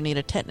you're going to need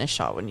a tetanus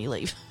shot when you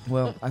leave.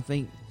 Well, I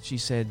think she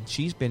said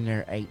she's been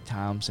there 8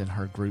 times, and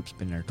her group's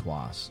been there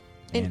twice.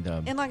 And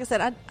like I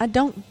said, I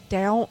don't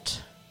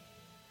doubt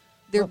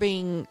there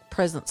being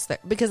presence there,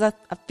 because I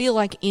feel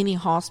like any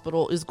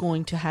hospital is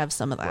going to have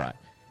some of that. Right.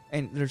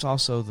 And there's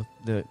also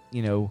the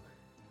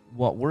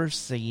what we're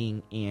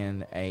seeing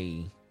in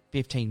a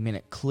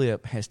 15-minute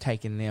clip has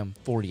taken them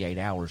 48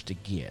 hours to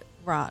get.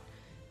 Right.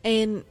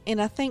 And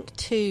I think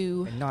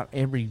too, And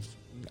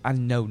I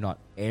know not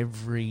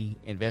every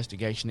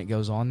investigation that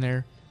goes on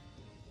there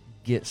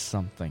gets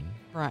something.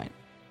 right.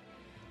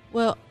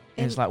 Well,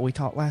 And it's like we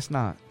talked last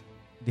night,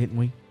 didn't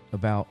we?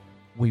 About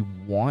we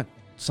want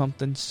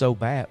something so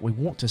bad. We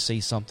want to see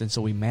something,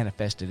 so we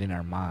manifest it in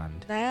our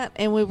mind. that,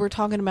 and we were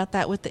talking about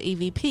that with the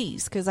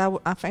EVPs, because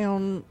I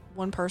found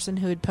one person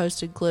who had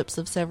posted clips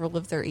of several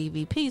of their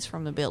EVPs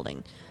from the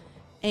building.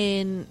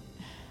 And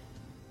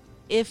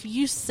if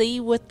you see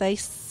what they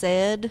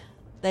said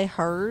they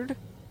heard,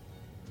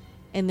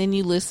 and then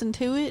you listen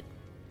to it,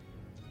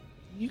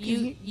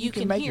 you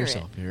can make hear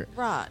yourself it. hear it.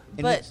 Right.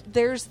 And But it's-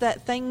 there's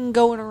that thing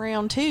going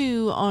around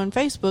too on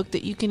Facebook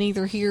that you can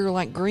either hear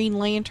like Green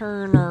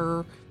Lantern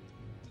or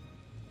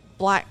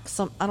black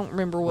I don't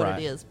remember what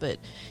Right. it is, but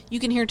you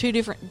can hear 2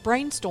 different,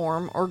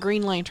 Brainstorm or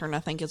Green Lantern, I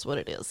think is what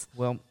it is.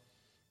 Well,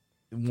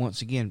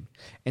 once again,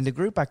 and the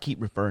group I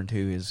keep referring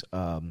to is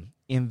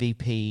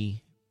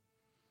MVP.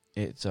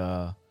 It's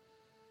oh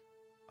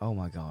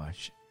my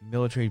gosh,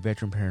 Military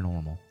Veteran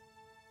Paranormal.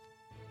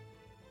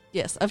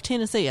 Yes, of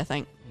Tennessee, I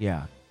think.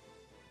 Yeah.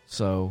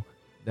 So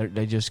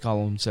they just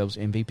call themselves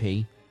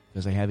MVP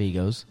because they have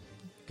egos.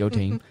 Go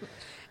team.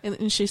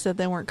 And she said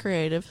they weren't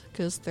creative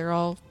because they're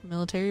all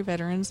military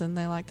veterans and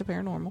they like the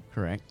paranormal.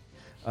 Correct.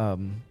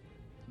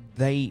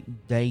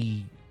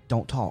 They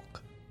don't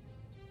talk.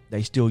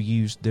 They still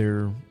use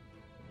their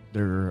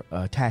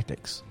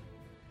tactics.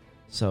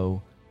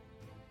 So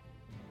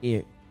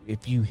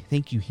if you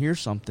think you hear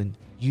something,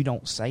 you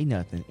don't say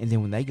nothing, and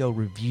then when they go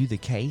review the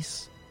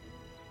case,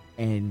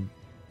 and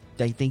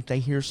they think they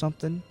hear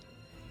something,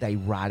 they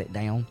write it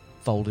down,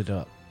 fold it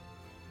up,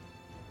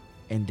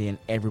 and then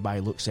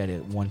everybody looks at it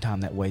at one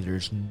time. That way,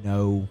 there's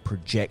no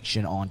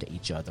projection onto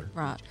each other.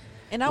 Right.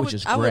 And I Which would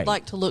is I would great.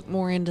 like to look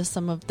more into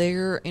some of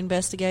their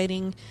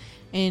investigating,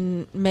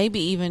 and maybe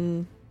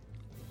even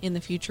in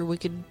the future we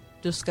could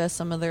discuss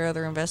some of their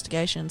other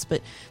investigations.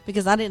 But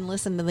because I didn't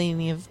listen to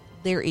any of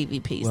their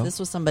EVPs, Well- this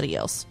was somebody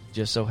else.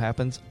 Just so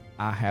happens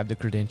I have the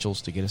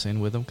credentials to get us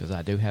in with them because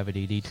I do have a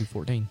DD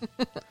 214.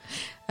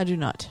 I do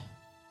not.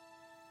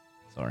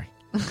 Sorry.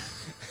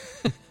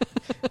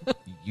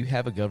 You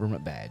have a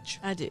government badge.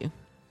 I do.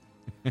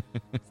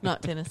 It's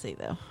not Tennessee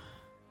though.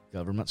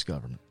 Government's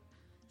government.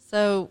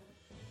 So,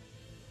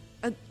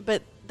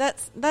 but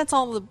that's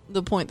all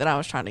the point that I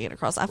was trying to get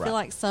across. I Right. feel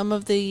like some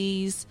of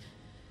these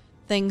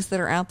things that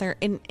are out there,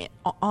 and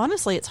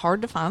honestly, it's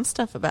hard to find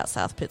stuff about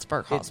South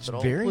Pittsburgh Hospital.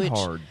 It's very which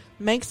hard.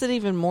 makes it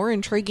even more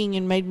intriguing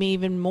and made me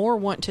even more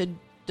want to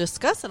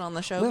discuss it on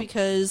the show, Well-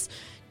 because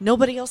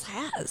nobody else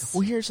has.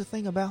 Well, here's the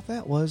thing about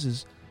that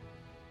is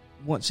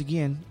once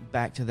again,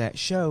 back to that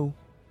show,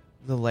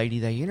 the lady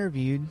they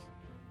interviewed,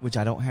 which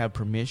I don't have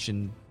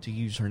permission to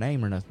use her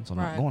name or nothing, so I'm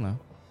Right. not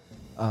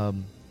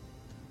gonna.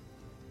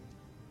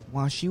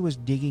 While she was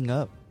digging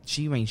up,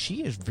 she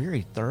is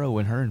very thorough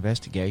in her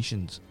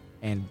investigations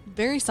and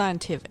Very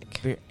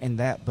scientific.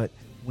 but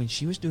when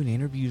she was doing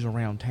interviews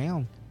around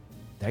town,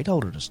 they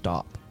told her to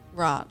stop,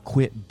 Right.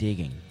 quit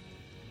digging.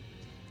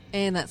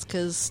 And that's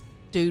because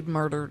dude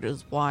murdered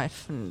his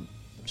wife and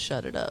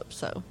shut it up,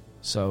 so.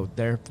 So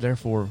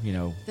therefore,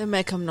 They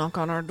may come knock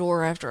on our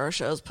door after our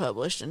show's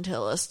published and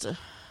tell us to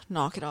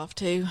knock it off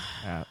too.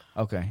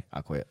 okay,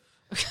 I quit.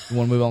 You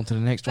want to move on to the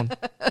next one?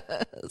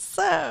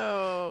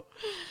 So,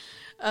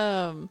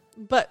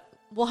 but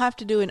we'll have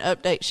to do an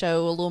update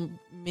show, a little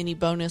mini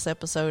bonus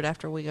episode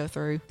after we go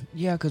through.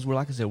 Yeah, because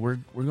like I said, we're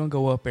gonna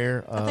go up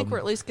there. I think we're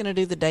at least going to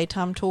do the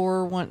daytime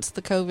tour once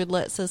the COVID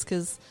lets us,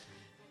 because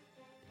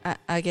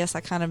I guess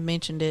I kind of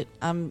mentioned it.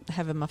 I'm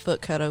having my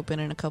foot cut open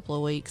in a couple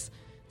of weeks,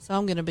 so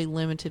I'm going to be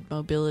limited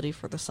mobility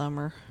for the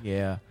summer.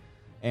 Yeah,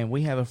 and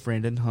we have a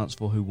friend in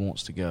Huntsville who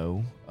wants to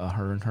go.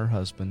 Her and her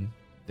husband.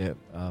 That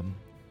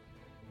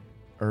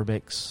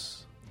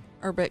Urbex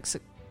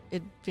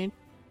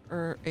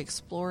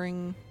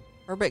Exploring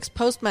Urbex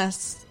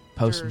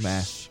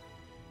Postmasters.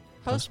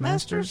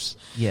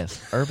 Yes,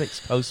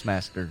 Urbex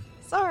Postmaster.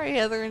 Sorry,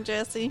 Heather and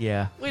Jesse.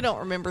 Yeah, We don't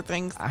remember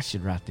things. I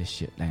should write this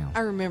shit down.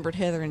 I remembered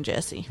Heather and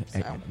Jesse.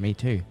 So. Me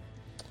too.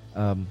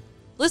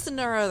 Listen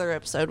to our other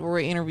episode where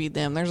we interviewed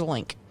them. There's a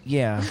link.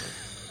 Yeah,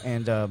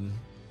 and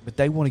but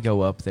they want to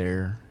go up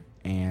there,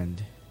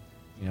 and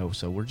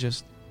so we're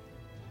just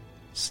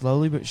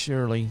slowly but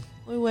surely.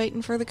 We're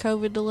waiting for the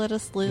COVID to let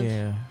us live.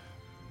 Yeah,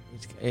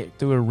 it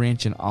threw a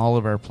wrench in all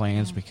of our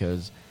plans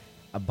because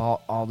I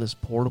bought all this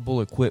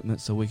portable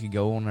equipment so we could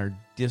go on our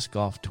disc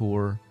golf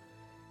tour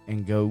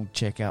and go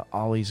check out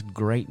all these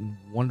great and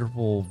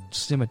wonderful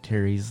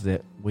cemeteries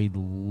that we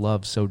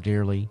love so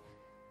dearly.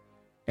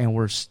 And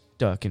we're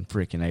stuck in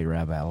freaking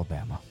Arab,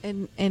 Alabama.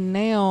 And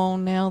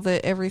now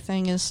that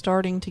everything is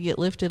starting to get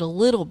lifted a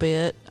little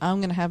bit, I'm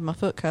going to have my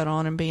foot cut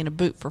on and be in a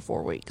boot for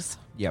 4 weeks.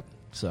 Yep.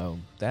 So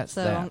that's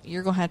So that.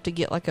 you're going to have to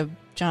get like a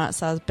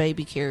giant-sized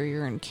baby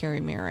carrier and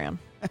carry me around.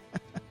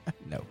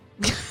 No.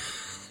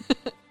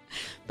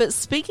 But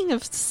speaking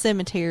of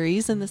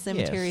cemeteries and the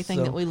cemetery Yes, thing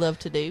so that we love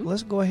to do.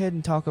 Let's go ahead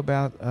and talk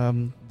about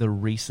the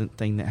recent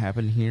thing that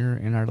happened here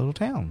in our little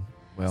town.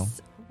 Well,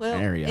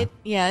 area.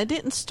 It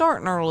didn't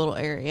start in our little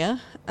area.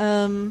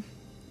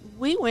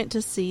 We went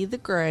to see the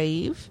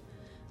grave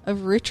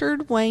of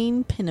Richard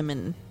Wayne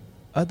Penniman.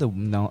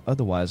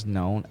 Otherwise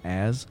known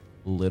as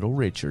Little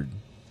Richard,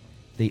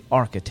 the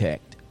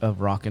architect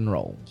of rock and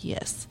roll.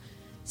 Yes.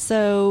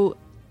 So,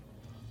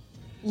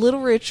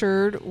 Little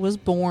Richard was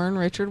born,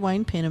 Richard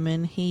Wayne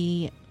Penniman.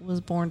 He was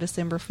born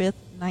December 5th,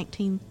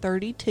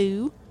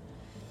 1932,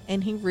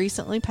 and he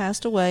recently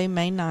passed away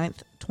May 9th,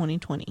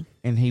 2020.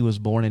 And he was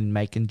born in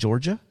Macon,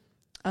 Georgia?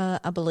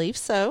 I believe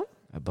so.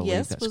 I believe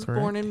yes, that's was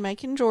correct. born in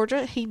Macon,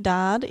 Georgia. He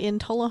died in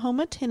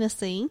Tullahoma,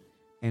 Tennessee.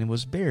 And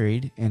was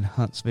buried in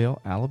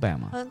Huntsville,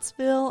 Alabama.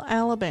 Huntsville,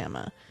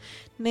 Alabama.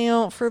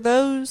 Now, for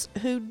those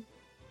who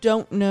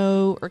don't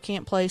know or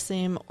can't place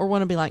him or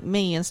want to be like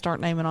me and start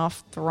naming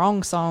off the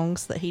wrong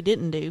songs that he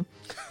didn't do,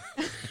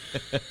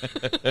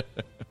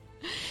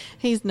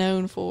 he's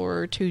known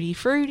for Tutti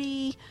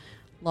Frutti,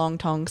 Long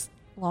Tall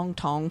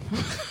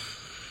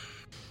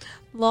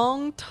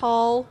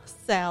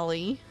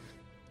Sally,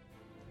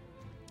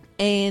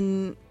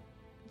 and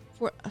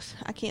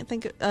I can't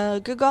think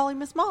of Good Golly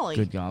Miss Molly.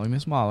 Good golly,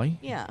 Miss Molly.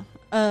 Yeah.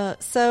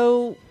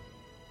 So,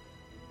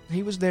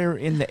 He was there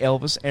in the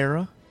Elvis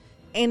era.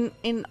 and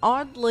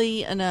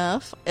oddly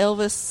enough,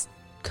 Elvis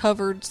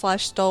covered /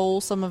 stole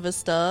some of his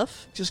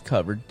stuff. Just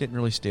covered. Didn't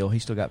really steal. He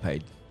still got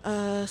paid.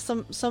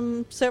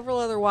 Several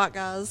other white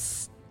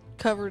guys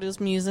covered his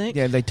music.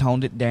 Yeah, they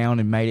toned it down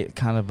and made it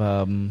kind of,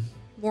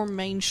 More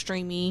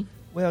mainstreamy.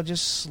 well,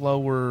 just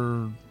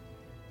slower,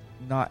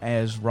 not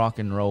as rock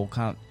and roll.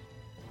 Kind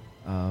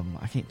of,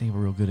 I can't think of a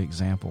real good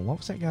example. What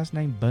was that guy's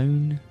name?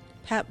 Boone?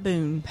 Pat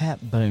Boone.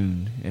 Pat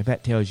Boone. If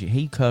that tells you,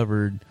 he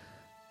covered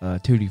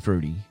Tutti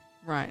Frutti.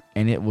 Right.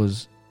 And it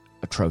was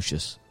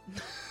atrocious.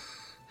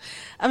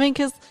 I mean,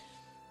 because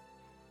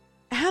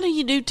how do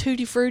you do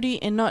Tutti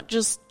Frutti and not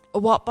just a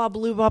wop bop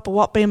blue bop, a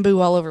wop bamboo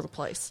all over the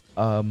place?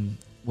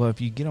 Well,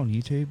 if you get on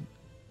YouTube,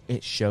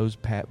 it shows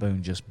Pat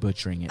Boone just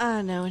butchering it.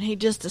 I know, and he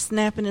just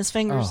snapping his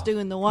fingers,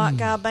 doing the white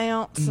guy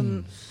bounce,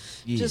 and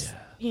Yeah. just,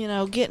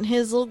 getting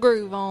his little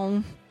groove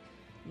on.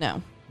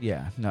 No.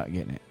 Yeah, not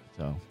getting it.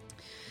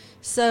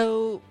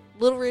 So,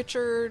 Little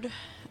Richard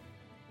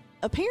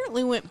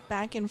apparently went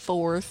back and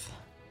forth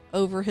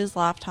over his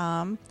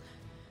lifetime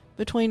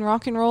between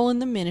rock and roll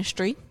and the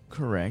ministry.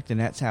 Correct, and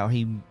that's how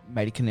he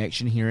made a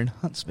connection here in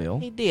Huntsville,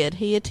 He did.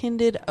 He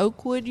attended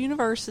Oakwood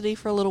University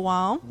for a little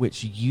while.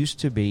 which used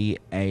to be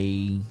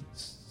a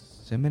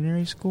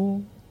seminary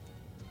school.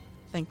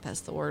 I think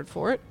that's the word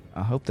for it.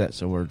 I hope that's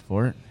the word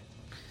for it,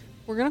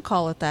 We're going to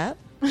call it that.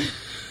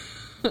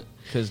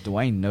 because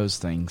Dwayne knows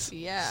things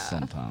Yeah.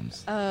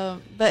 sometimes.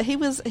 But he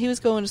was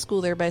going to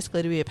school there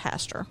basically to be a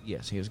pastor,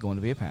 Yes, he was going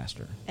to be a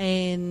pastor.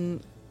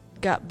 and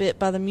got bit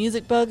by the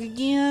music bug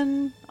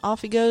again.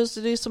 Off he goes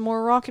to do some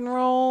more rock and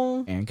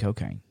roll And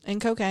cocaine.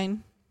 and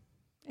cocaine,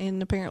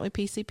 and apparently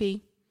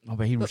PCP. Oh,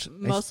 but he But was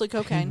mostly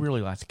cocaine. He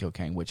really likes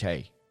cocaine, which,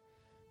 hey,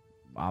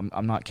 I'm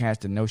not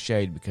casting no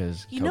shade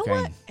because You cocaine.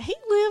 know what? He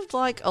lived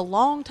like a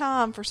long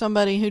time for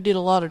somebody who did a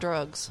lot of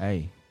drugs.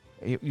 Hey,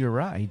 you're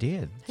right. He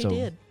did. He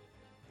did,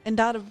 and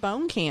died of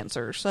bone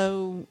cancer.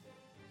 So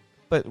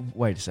But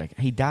wait a second.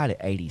 He died at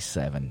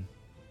 87.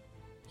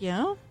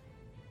 yeah,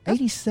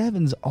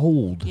 87's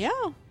old. yeah.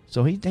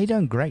 So he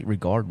done great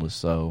regardless.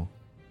 So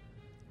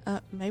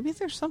Maybe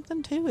there's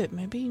something to it.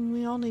 Maybe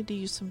we all need to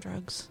use some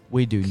drugs.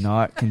 we do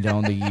not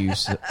condone the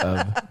use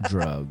of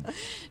drugs.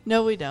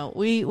 No, we don't.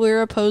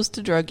 We're opposed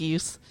to drug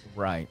use.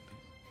 Right.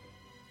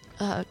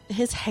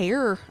 His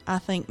hair, I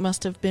think,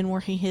 must have been where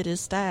he hid his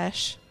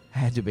stash.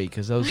 Had to be,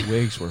 because those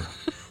wigs were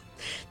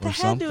They had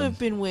something. to have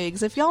been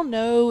wigs. If y'all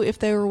know if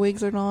they were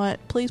wigs or not,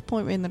 please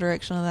point me in the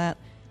direction of that.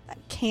 That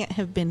can't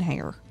have been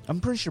hair. I'm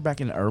pretty sure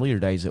back in the earlier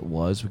days it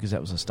was, because that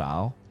was a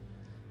style.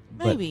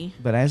 Maybe.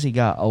 But as he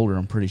got older,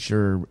 I'm pretty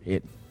sure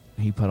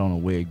he put on a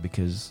wig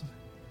because,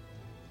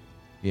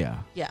 yeah.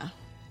 Yeah.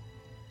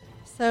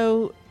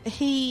 So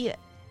he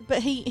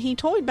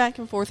toyed back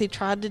and forth. He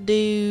tried to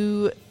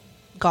do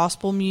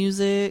gospel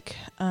music.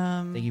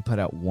 I think he put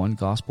out one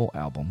gospel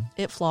album.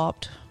 It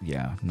flopped.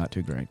 Yeah, not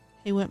too great.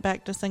 He went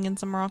back to singing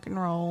some rock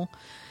and roll.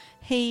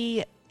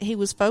 He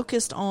was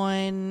focused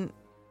on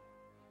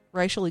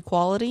racial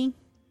equality.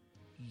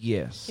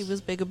 Yes. He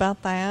was big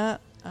about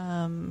that.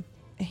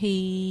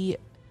 He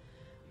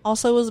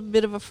also was a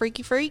bit of a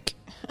freaky freak.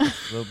 A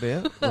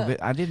little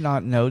bit. I did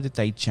not know that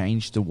they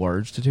changed the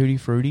words to Tutti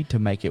Frutti to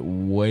make it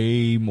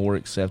way more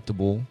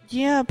acceptable.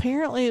 Yeah,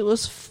 apparently it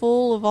was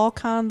full of all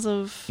kinds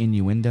of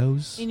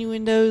Innuendos.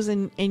 innuendos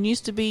and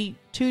used to be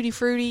Tutti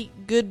Frutti,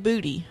 good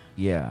booty.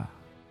 Yeah.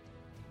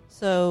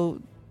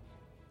 So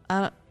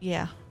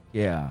Yeah.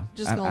 Yeah.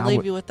 Just going to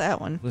leave you with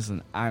that one.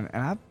 Listen,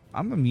 I'm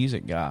a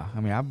music guy.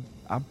 I mean,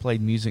 I've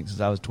played music since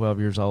I was 12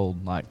 years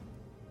old. Like,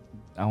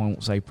 I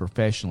won't say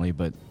professionally,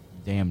 but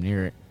damn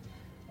near it.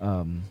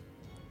 I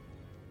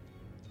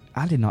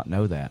did not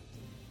know that.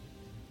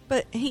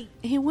 But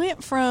he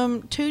went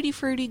from tutti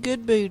frutti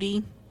good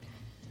booty,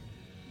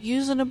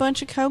 using a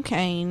bunch of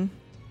cocaine.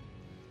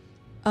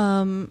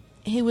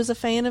 He was a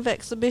fan of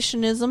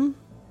exhibitionism.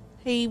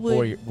 He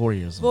would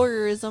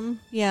voyeurism.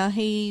 Yeah,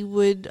 he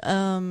would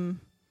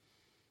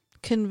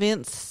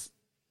convince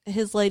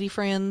his lady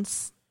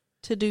friends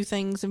to do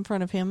things in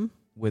front of him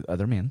with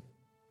other men.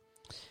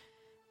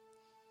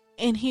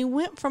 And he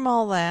went from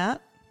all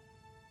that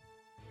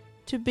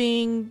to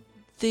being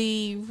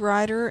the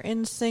writer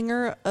and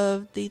singer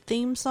of the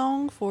theme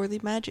song for the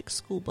Magic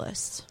School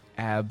Bus.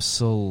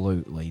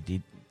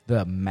 Absolutely.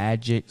 The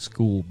Magic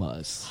School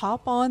Bus.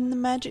 Hop on the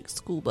Magic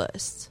School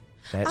Bus.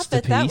 That's I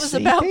bet that was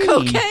about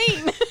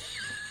cocaine.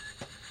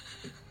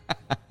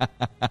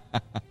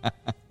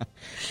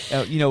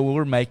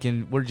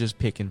 We're just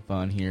picking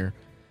fun here.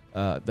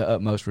 The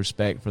utmost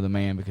respect for the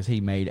man, because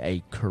he made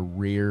a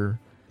career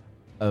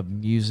of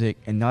music,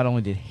 and not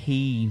only did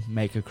he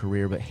make a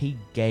career, but he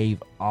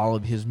gave all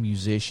of his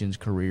musicians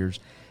careers.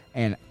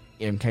 And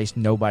in case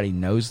nobody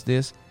knows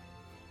this,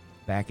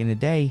 back in the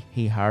day,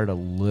 he hired a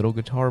little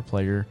guitar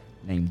player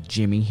named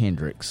Jimi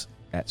Hendrix.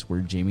 That's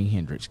where Jimi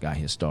Hendrix got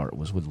his start,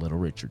 was with Little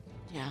Richard.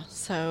 Yeah,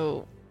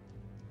 so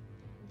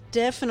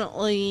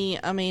definitely,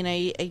 I mean,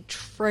 a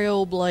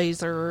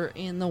trailblazer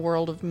in the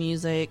world of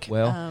music.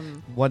 Well,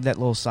 what did that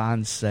little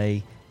sign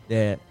say?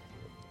 That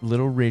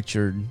Little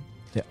Richard,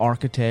 the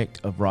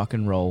architect of rock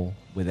and roll,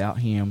 without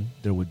him,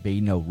 there would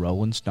be no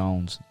Rolling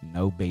Stones,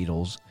 no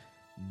Beatles,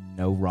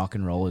 no rock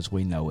and roll as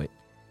we know it.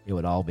 It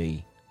would all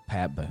be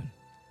Pat Boone.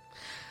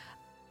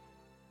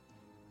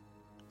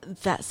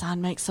 That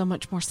sign makes so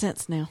much more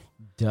sense now.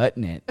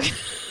 Doesn't it?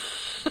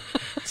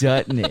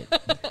 Doesn't it?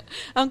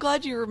 I'm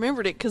glad you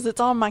remembered it, because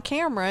it's on my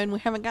camera and we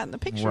haven't gotten the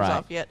pictures right.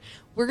 off yet.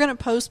 We're going to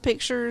post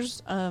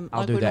pictures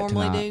like we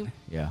normally tonight. do.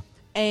 Yeah.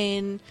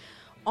 And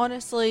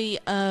honestly,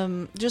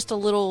 just a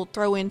little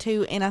throw in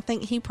too, and I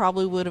think he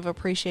probably would have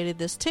appreciated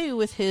this too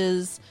with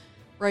his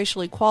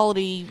racial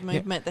equality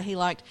movement that he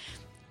liked.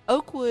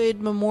 Oakwood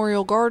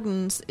Memorial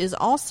Gardens is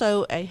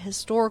also a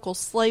historical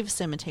slave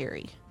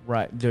cemetery.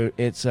 Right.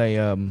 It's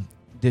a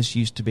this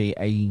used to be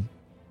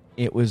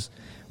it was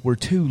where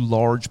two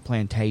large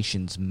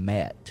plantations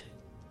met,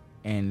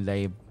 and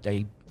they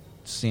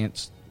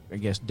since, I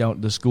guess,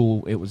 the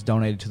school, it was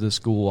donated to the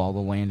school, all the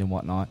land and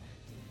whatnot.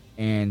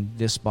 And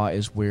this spot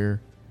is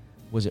where,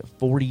 was it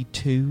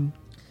 42?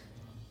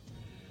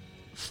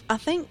 I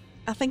think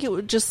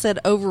it just said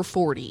over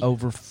 40.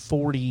 Over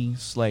 40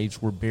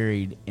 slaves were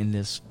buried in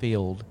this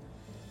field.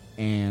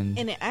 And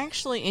it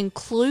actually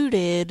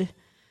included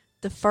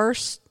the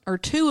first or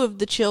two of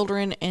the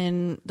children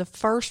and the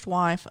first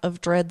wife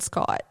of Dred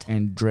Scott.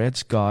 And Dred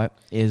Scott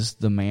is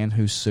the man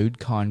who sued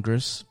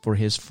Congress for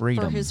his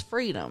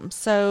freedom.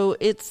 So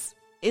it's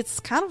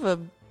kind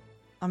of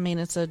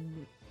it's a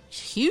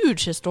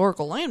huge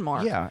historical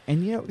landmark. Yeah,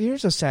 and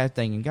here's a sad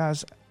thing, and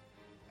guys,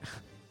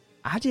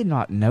 I did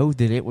not know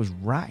that it was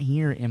right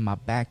here in my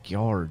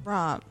backyard.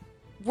 Right.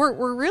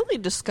 We're really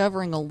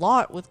discovering a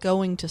lot with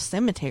going to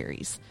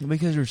cemeteries.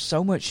 Because there's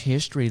so much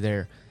history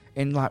there.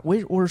 And like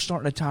we're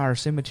starting to tie our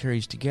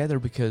cemeteries together,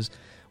 because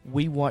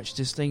we watched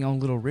this thing on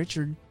Little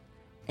Richard,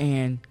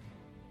 and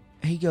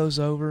he goes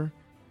over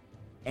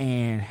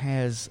and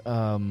has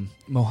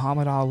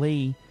Muhammad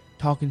Ali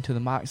talking to the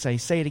mic,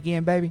 say it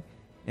again, baby.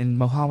 And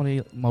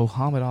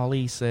Muhammad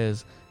Ali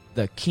says,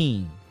 the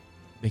king,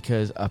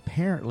 because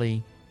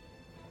apparently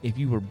if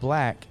you were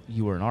black,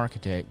 you were an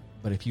architect,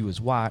 but if you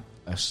was white,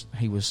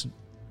 he was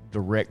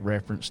direct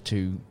reference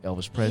to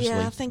Elvis Presley.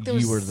 Yeah, I think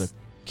you were the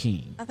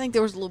king. I think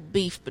there was a little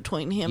beef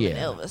between him and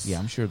Elvis. Yeah,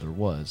 I'm sure there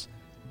was.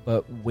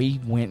 But we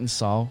went and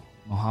saw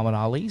Muhammad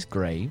Ali's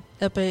grave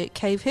up at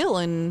Cave Hill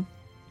in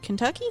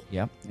Kentucky.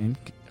 Yep, in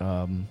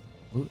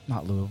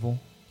not Louisville.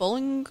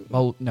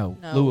 No,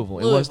 Louisville.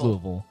 It was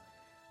Louisville.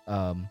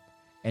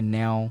 And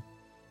now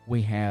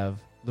we have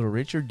Little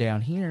Richard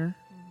down here.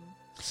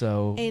 Mm-hmm.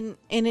 So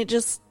and it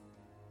just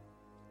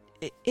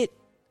it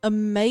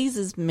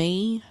amazes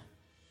me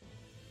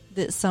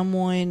that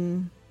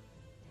someone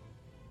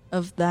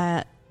of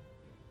that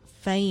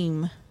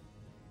fame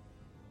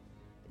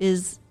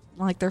is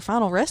like their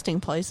final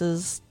resting place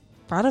is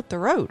right up the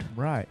road.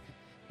 Right.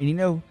 And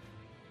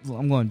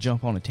I'm going to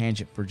jump on a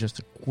tangent for just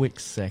a quick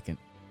second.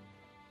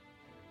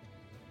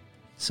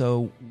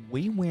 So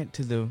we went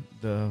to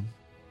the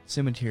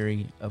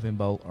cemetery of in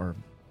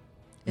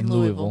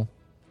Louisville,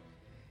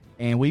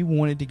 and we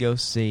wanted to go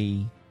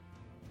see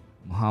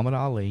Muhammad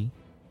Ali,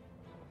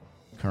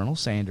 Colonel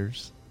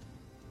Sanders,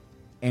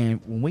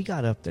 and when we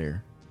got up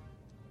there,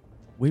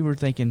 we were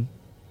thinking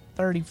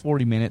 30,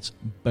 40 minutes,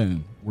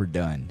 boom, we're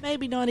done.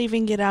 Maybe not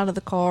even get out of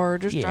the car,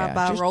 just drive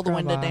by, roll the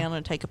window down,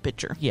 and take a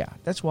picture. Yeah,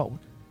 that's what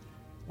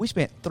we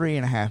spent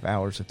 3.5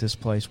 hours at this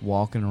place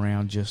walking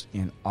around just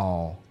in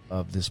awe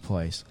of this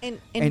place. And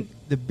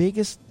the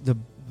biggest, the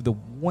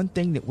one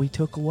thing that we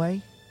took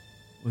away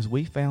was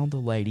we found the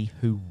lady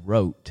who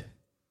wrote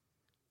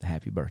the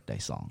Happy Birthday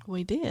song.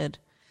 we did.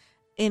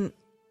 And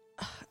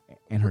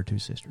And her two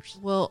sisters.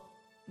 well,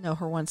 no,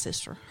 her one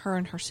sister. Her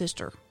and her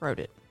sister wrote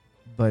it.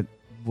 But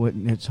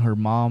it's her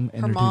mom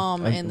and Her her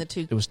mom two, and the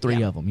two. It was three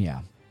yeah. of them,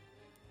 yeah.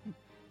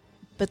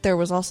 But there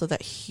was also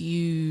that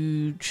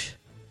huge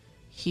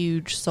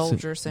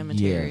soldier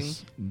cemetery.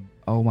 Yes.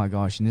 Oh my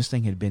gosh! And this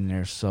thing had been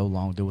there so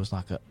long. There was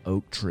like an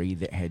oak tree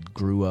that had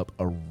grew up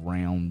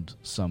around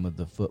some of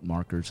the foot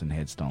markers and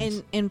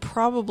headstones. And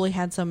probably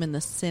had some in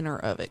the center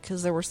of it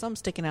because there were some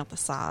sticking out the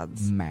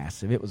sides.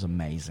 Massive. It was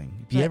amazing.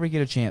 If you But- ever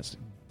get a chance,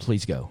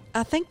 please go.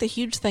 I think the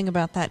huge thing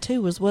about that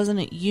too wasn't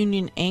it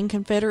Union and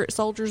Confederate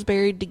soldiers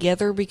buried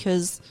together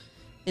because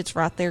it's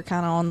right there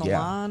kind of on the Yeah.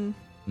 line.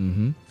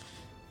 Mm-hmm.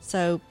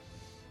 So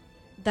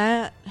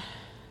that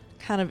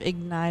kind of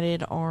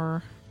ignited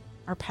our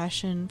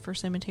passion for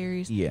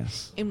cemeteries.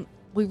 Yes. And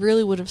we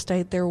really would have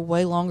stayed there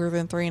way longer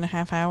than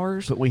 3.5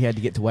 hours. But we had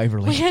to get to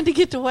Waverly. We had to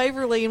get to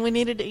Waverly and we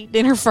needed to eat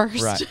dinner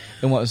first. Right.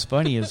 And what was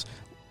funny is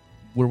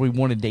where we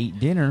wanted to eat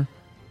dinner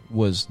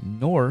was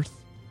north,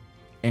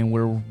 and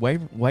where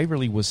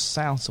Waverly was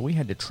south, so we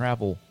had to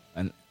travel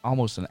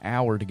almost an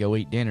hour to go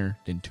eat dinner,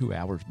 then 2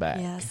 hours back.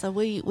 Yeah, so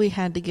we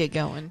had to get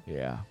going.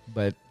 Yeah,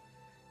 but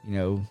you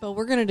know, But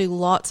we're going to do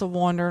lots of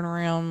wandering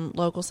around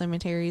local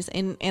cemeteries,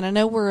 and I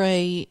know we're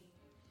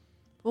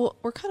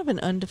kind of an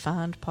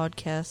undefined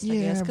podcast, I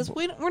Yeah, guess, because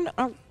but- we're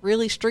not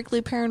really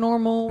strictly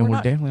paranormal. and we're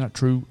not, definitely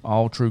not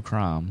all true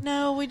crime.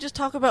 no, we just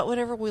talk about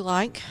whatever we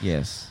like.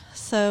 Yes.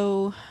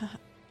 So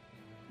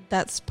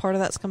that's part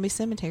of that's going to be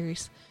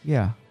cemeteries.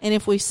 Yeah. And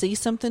if we see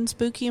something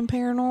spooky and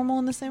paranormal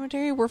in the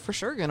cemetery, we're for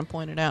sure going to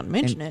point it out and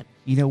mention it.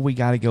 You know, we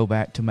got to go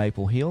back to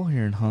Maple Hill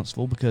here in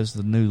Huntsville because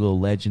the new little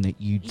legend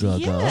that you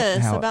dug up.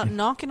 Yes, about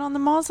knocking on the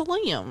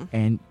mausoleum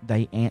and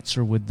they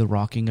answer with the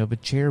rocking of a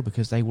chair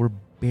because they were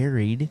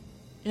buried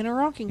in a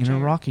rocking in chair. a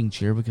rocking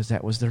chair because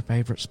that was their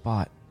favorite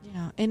spot.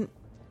 Yeah, and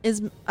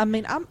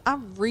I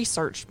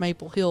researched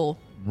Maple Hill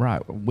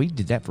Right. We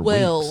did that for weeks.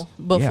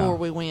 before Yeah.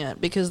 we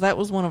went because that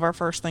was one of our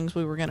first things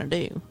we were going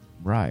to do.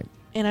 Right.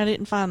 And I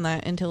didn't find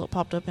that until it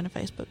popped up in a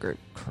Facebook group.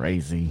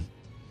 Crazy.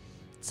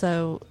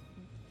 So,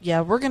 yeah,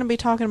 we're going to be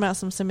talking about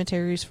some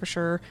cemeteries for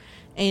sure.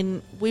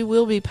 And we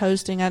will be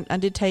posting. I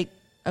did take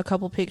a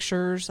couple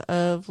pictures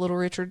of Little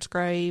Richard's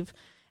grave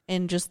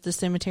and just the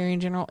cemetery in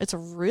general. It's a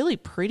really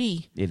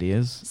pretty It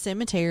is.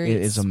 cemetery.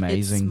 It is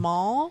amazing. It's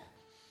small,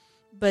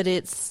 but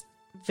it's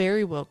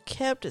very well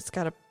kept. It's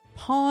got a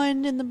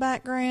pond in the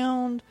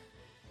background.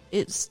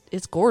 It's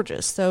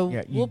gorgeous. So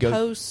Yeah, we'll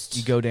post.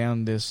 You go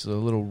down this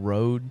little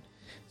road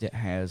that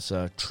has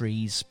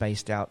trees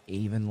spaced out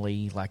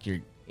evenly, like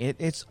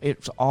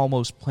it's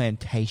almost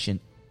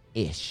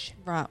plantation-ish.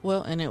 Right.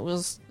 Well, and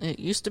it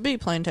used to be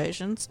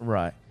plantations.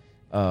 Right.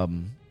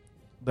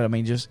 But I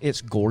mean,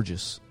 it's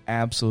gorgeous,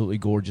 absolutely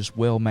gorgeous,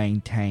 well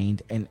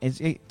maintained, and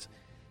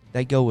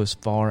they go as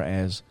far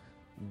as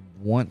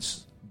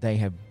once they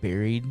have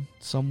buried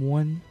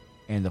someone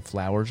and the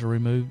flowers are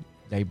removed,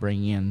 they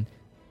bring in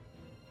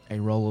a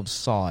roll of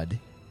sod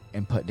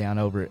and put down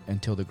over it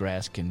until the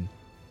grass can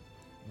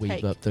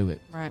weave up through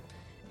it. Right.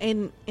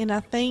 And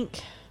I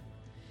think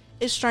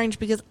it's strange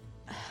because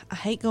I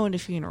hate going to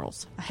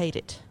funerals. I hate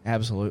it.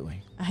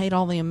 Absolutely. I hate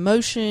all the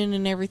emotion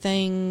and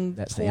everything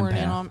That's the pouring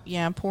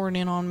empath. pouring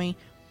in on me.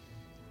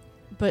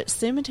 But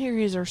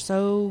cemeteries are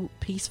so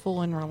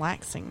peaceful and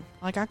relaxing.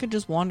 Like I could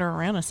just wander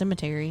around a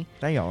cemetery.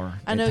 They are.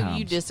 I at know you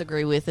times.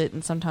 disagree with it,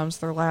 and sometimes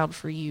they're loud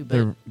for you. But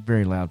They're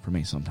very loud for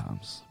me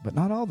sometimes, but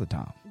not all the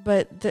time.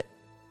 but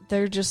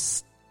they're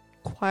just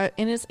quiet,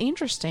 and it's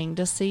interesting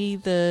to see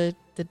the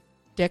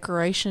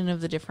decoration of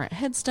the different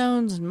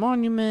headstones and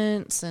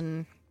monuments,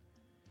 and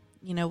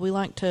you know, we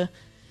like to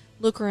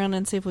look around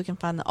and see if we can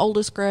find the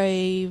oldest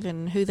grave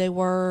and who they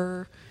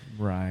were.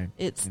 Right.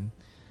 It's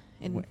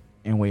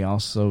And we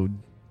also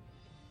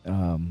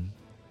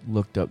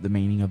looked up the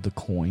meaning of the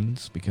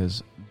coins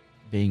because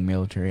being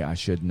military, I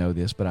should know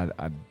this, but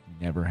I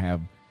never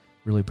have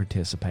really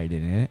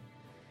participated in it.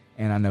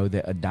 And I know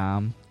that a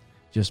dime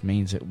just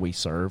means that we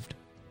served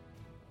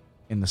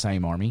in the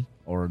same army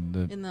or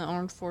in the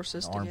armed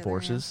forces. armed together,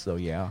 forces. yeah. So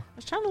yeah, I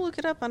was trying to look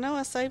it up. I know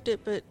I saved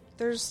it, but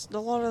there's a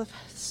lot of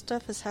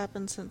stuff has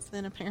happened since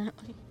then,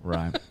 apparently.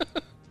 right.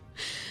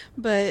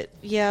 But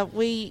yeah,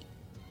 we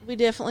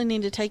definitely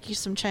need to take you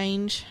some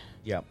change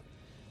Yep.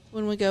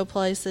 when we go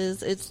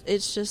places.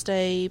 It's just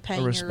a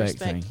paying your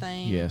respect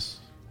thing. Yes.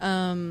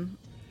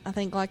 I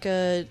think like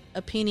a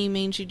penny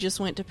means you just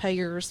went to pay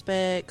your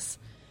respects.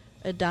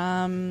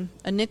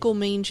 A nickel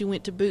means you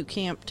went to boot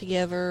camp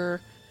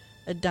together.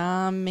 A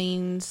dime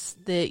means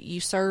that you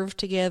served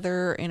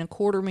together, and a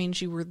quarter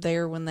means you were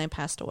there when they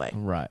passed away.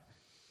 Right.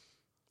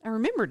 I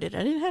remembered it.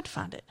 I didn't have to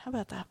find it. How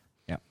about that?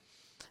 Yeah.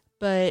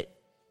 But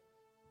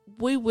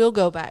we will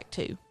go back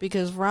to,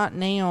 because right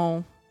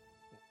now,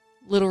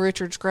 Little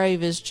Richard's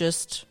grave is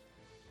just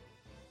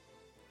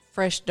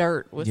fresh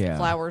dirt with Yeah.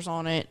 flowers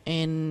on it,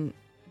 and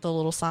the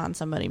little sign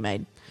somebody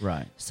made.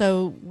 Right.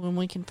 So when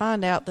we can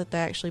find out that they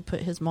actually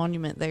put his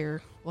monument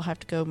there, we'll have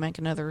to go make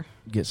another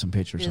Get some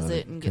pictures of visit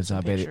it. and get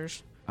some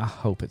pictures. I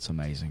hope it's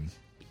amazing.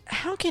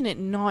 How can it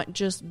not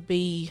just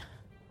be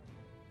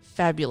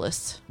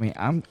fabulous? I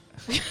mean,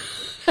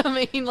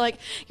 I mean, like,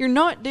 you're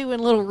not doing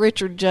Little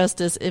Richard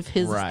justice if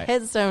his Right.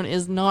 headstone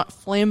is not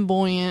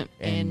flamboyant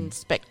and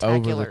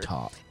spectacular. over the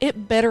top.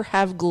 It better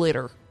have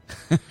glitter.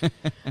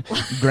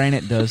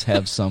 Granite does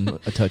have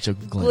a touch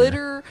of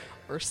Glitter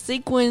or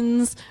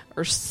sequins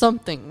or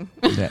something.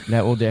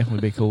 That will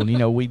definitely be cool. And, you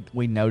know,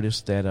 we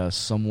noticed that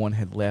someone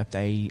had left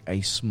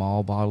a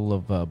small bottle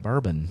of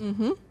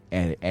bourbon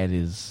at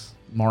his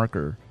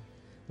marker,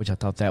 which I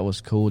thought that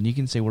was cool. And you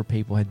can see where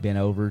people had been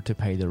over to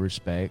pay their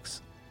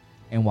respects.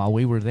 And while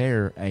we were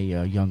there, a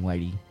young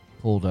lady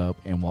pulled up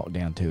and walked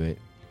down to it.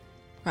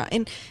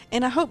 Right.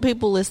 And I hope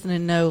people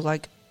listening know,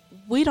 like,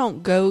 we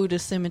don't go to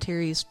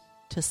cemeteries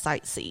to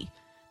sightsee.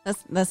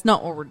 That's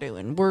not what we're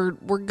doing. We're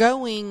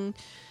going.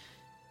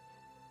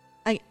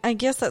 I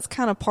guess that's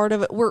kind of part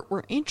of it.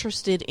 We're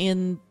interested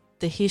in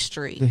the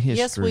history.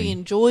 Yes, we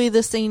enjoy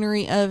the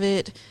scenery of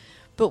it,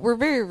 but we're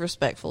very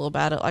respectful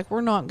about it. Like,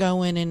 we're not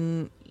going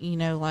and, you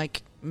know,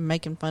 like,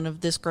 making fun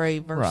of this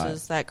grave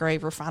versus that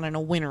grave or finding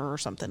a winner or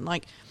something.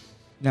 Like,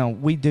 now,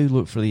 we do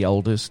look for the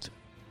oldest.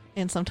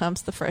 And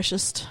sometimes the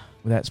freshest.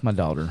 That's my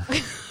daughter.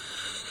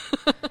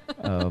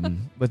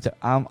 But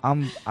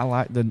I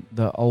like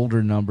the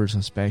older numbers,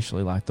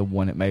 especially like the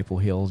one at Maple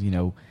Hills. You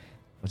know,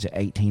 was it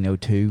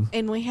 1802?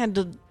 And we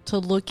had to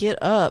look it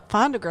up.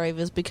 Find a Grave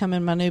is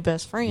becoming my new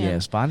best friend.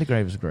 Yes, Find a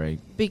Grave is great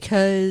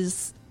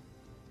because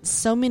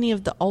so many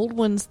of the old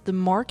ones, the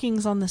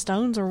markings on the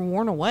stones are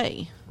worn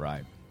away.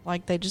 Right.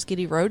 Like, they just get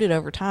eroded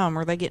over time,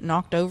 or they get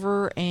knocked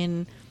over,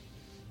 and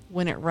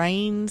when it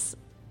rains,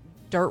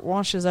 dirt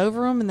washes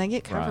over them, and they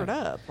get covered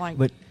up. Like,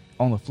 but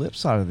on the flip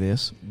side of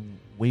this,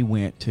 we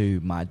went to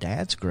my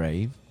dad's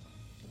grave,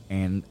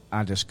 and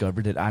I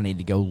discovered that I need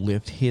to go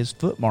lift his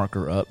foot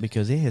marker up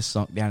because it has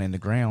sunk down in the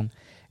ground,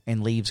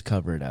 and leaves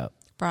cover it up.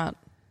 Right.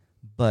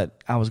 But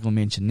I was going to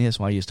mention this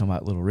while you was talking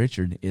about Little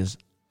Richard, is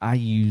I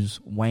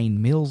use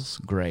Wayne Mills'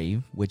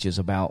 grave, which is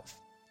about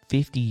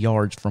 50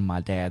 yards from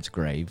my dad's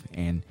grave,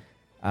 and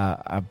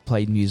I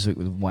played music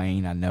with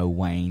Wayne. I know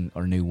Wayne,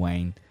 or knew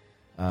Wayne,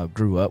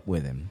 grew up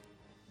with him.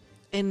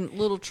 In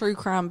little true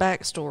crime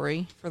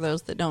backstory, for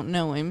those that don't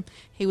know him,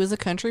 he was a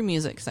country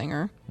music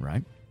singer.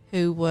 Right.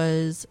 Who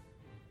was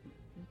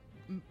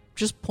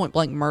just point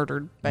blank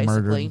murdered,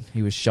 basically. Murdered.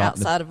 He was shot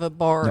outside of a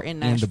bar in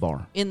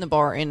Nashville. In the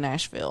bar in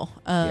Nashville.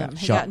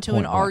 He shot got into an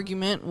point blank.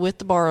 argument with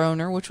the bar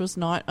owner, which was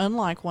not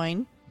unlike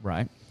Wayne.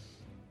 Right.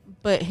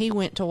 But he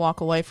went to walk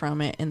away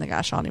from it, and the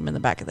guy shot him in the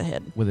back of the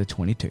head. With a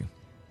 .22.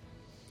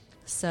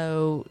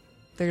 So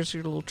there's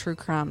your little true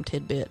crime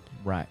tidbit.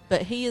 Right.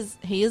 But he was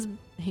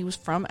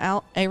from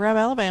Arab,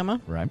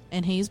 Alabama. Right.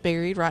 And he's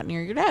buried right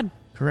near your dad.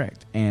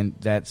 Correct. And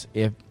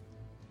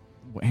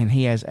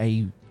he has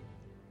a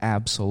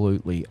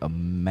absolutely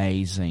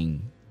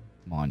amazing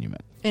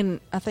monument.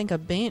 And I think a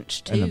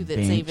bench too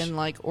that's even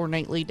like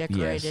ornately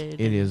decorated. Yes,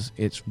 it is.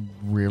 It's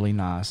really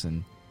nice,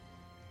 and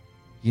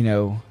you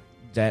know,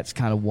 that's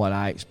kind of what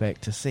I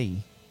expect to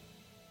see.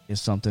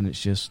 Is something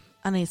that's just.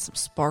 I need some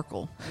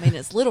sparkle. I mean,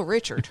 it's Little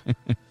Richard.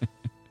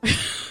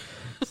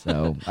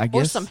 So I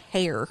guess. Or some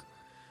hair.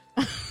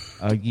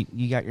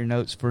 You got your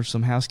notes for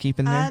some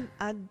housekeeping there?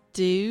 I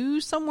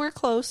do, somewhere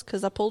close,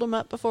 because I pulled them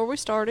up before we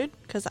started,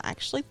 because I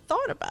actually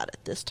thought about it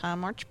this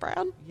time. Aren't you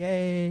proud?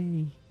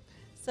 Yay.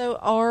 So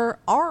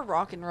our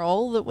rock and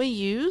roll that we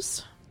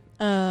use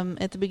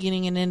at the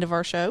beginning and end of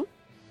our show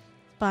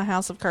by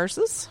House of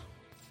Curses.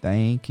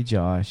 Thank you,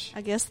 Josh.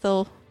 I guess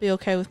they'll be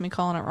okay with me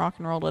calling it rock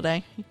and roll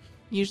today.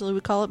 Usually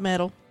we call it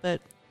metal,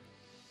 but...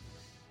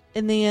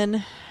 And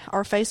then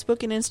our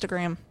Facebook and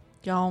Instagram.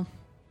 Y'all,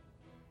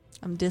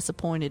 I'm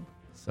disappointed.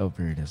 So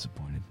very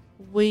disappointed.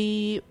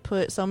 We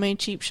put so many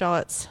cheap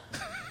shots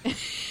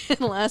in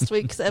last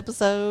week's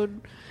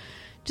episode.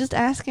 Just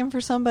asking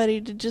for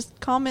somebody to just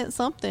comment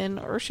something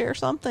or share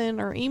something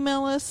or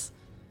email us.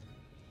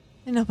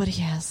 And nobody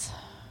has.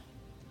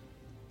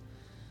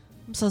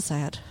 I'm so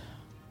sad.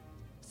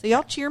 So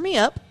y'all cheer me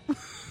up.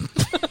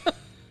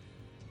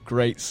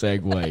 Great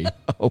segue.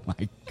 Oh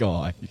my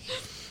gosh.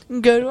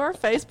 Go to our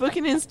Facebook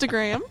and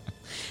Instagram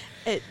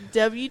at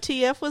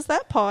WTF Was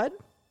That Pod.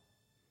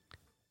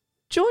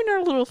 Join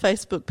our little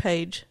Facebook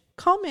page.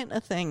 Comment a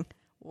thing.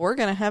 We're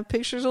going to have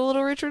pictures of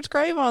Little Richard's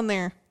grave on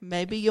there.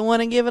 Maybe you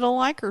want to give it a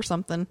like or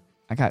something.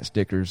 I got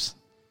stickers.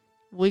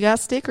 We got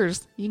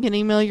stickers. You can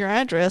email your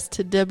address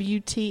to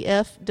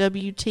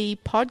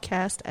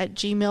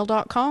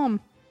WTFWTpodcast@gmail.com.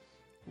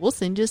 We'll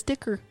send you a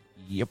sticker.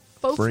 Yep.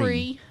 For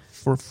free.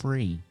 For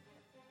free.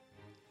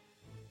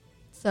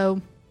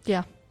 So,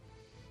 yeah.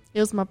 It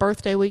was my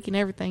birthday week and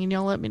everything, and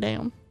y'all let me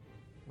down.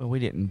 Well, we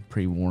didn't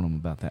pre-warn them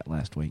about that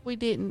last week. We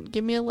didn't.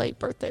 Give me a late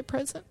birthday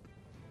present.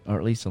 Or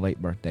at least a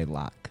late birthday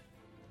like.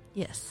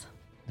 Yes.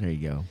 There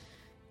you go.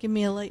 Give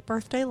me a late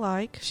birthday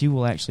like. She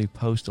will actually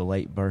post a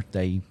late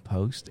birthday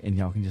post, and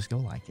y'all can just go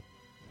like it.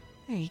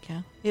 There you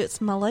go. It's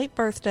my late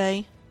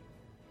birthday.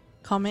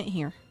 comment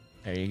here.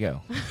 There you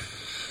go.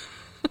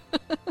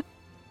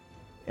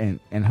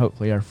 and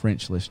hopefully our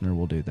French listener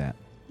will do that.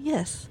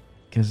 Yes.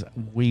 Because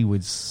we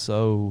would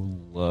so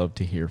love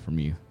to hear from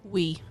you.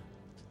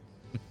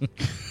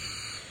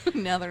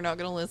 Now they're not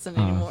going to listen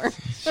anymore.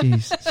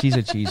 She's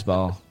a cheese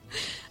ball.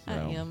 So. I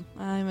am.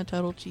 I'm a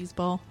total cheese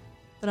ball.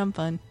 But I'm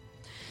fun.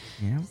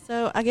 Yeah.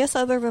 So I guess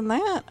other than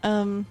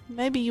that,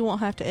 maybe you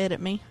won't have to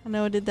edit me. I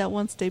know I did that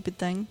one stupid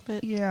thing,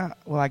 but Yeah.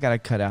 Well, I got to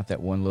cut out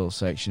that one little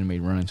section of me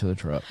running to the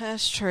truck.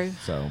 that's true.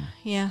 So.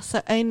 Yeah.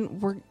 So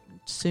and we're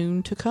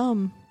soon to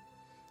come.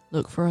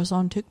 Look for us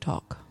on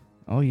TikTok.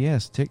 Oh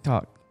yes,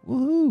 TikTok.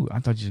 Woohoo! I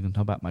thought you were going to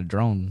talk about my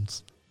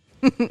drones.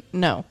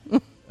 No.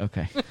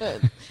 Okay.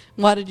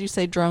 Why did you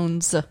say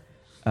drones?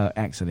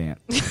 Accident.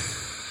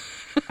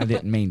 I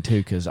didn't mean to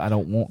because I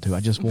don't want to.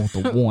 I just want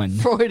the one.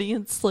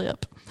 Freudian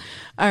slip.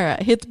 All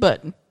right, hit the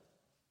button.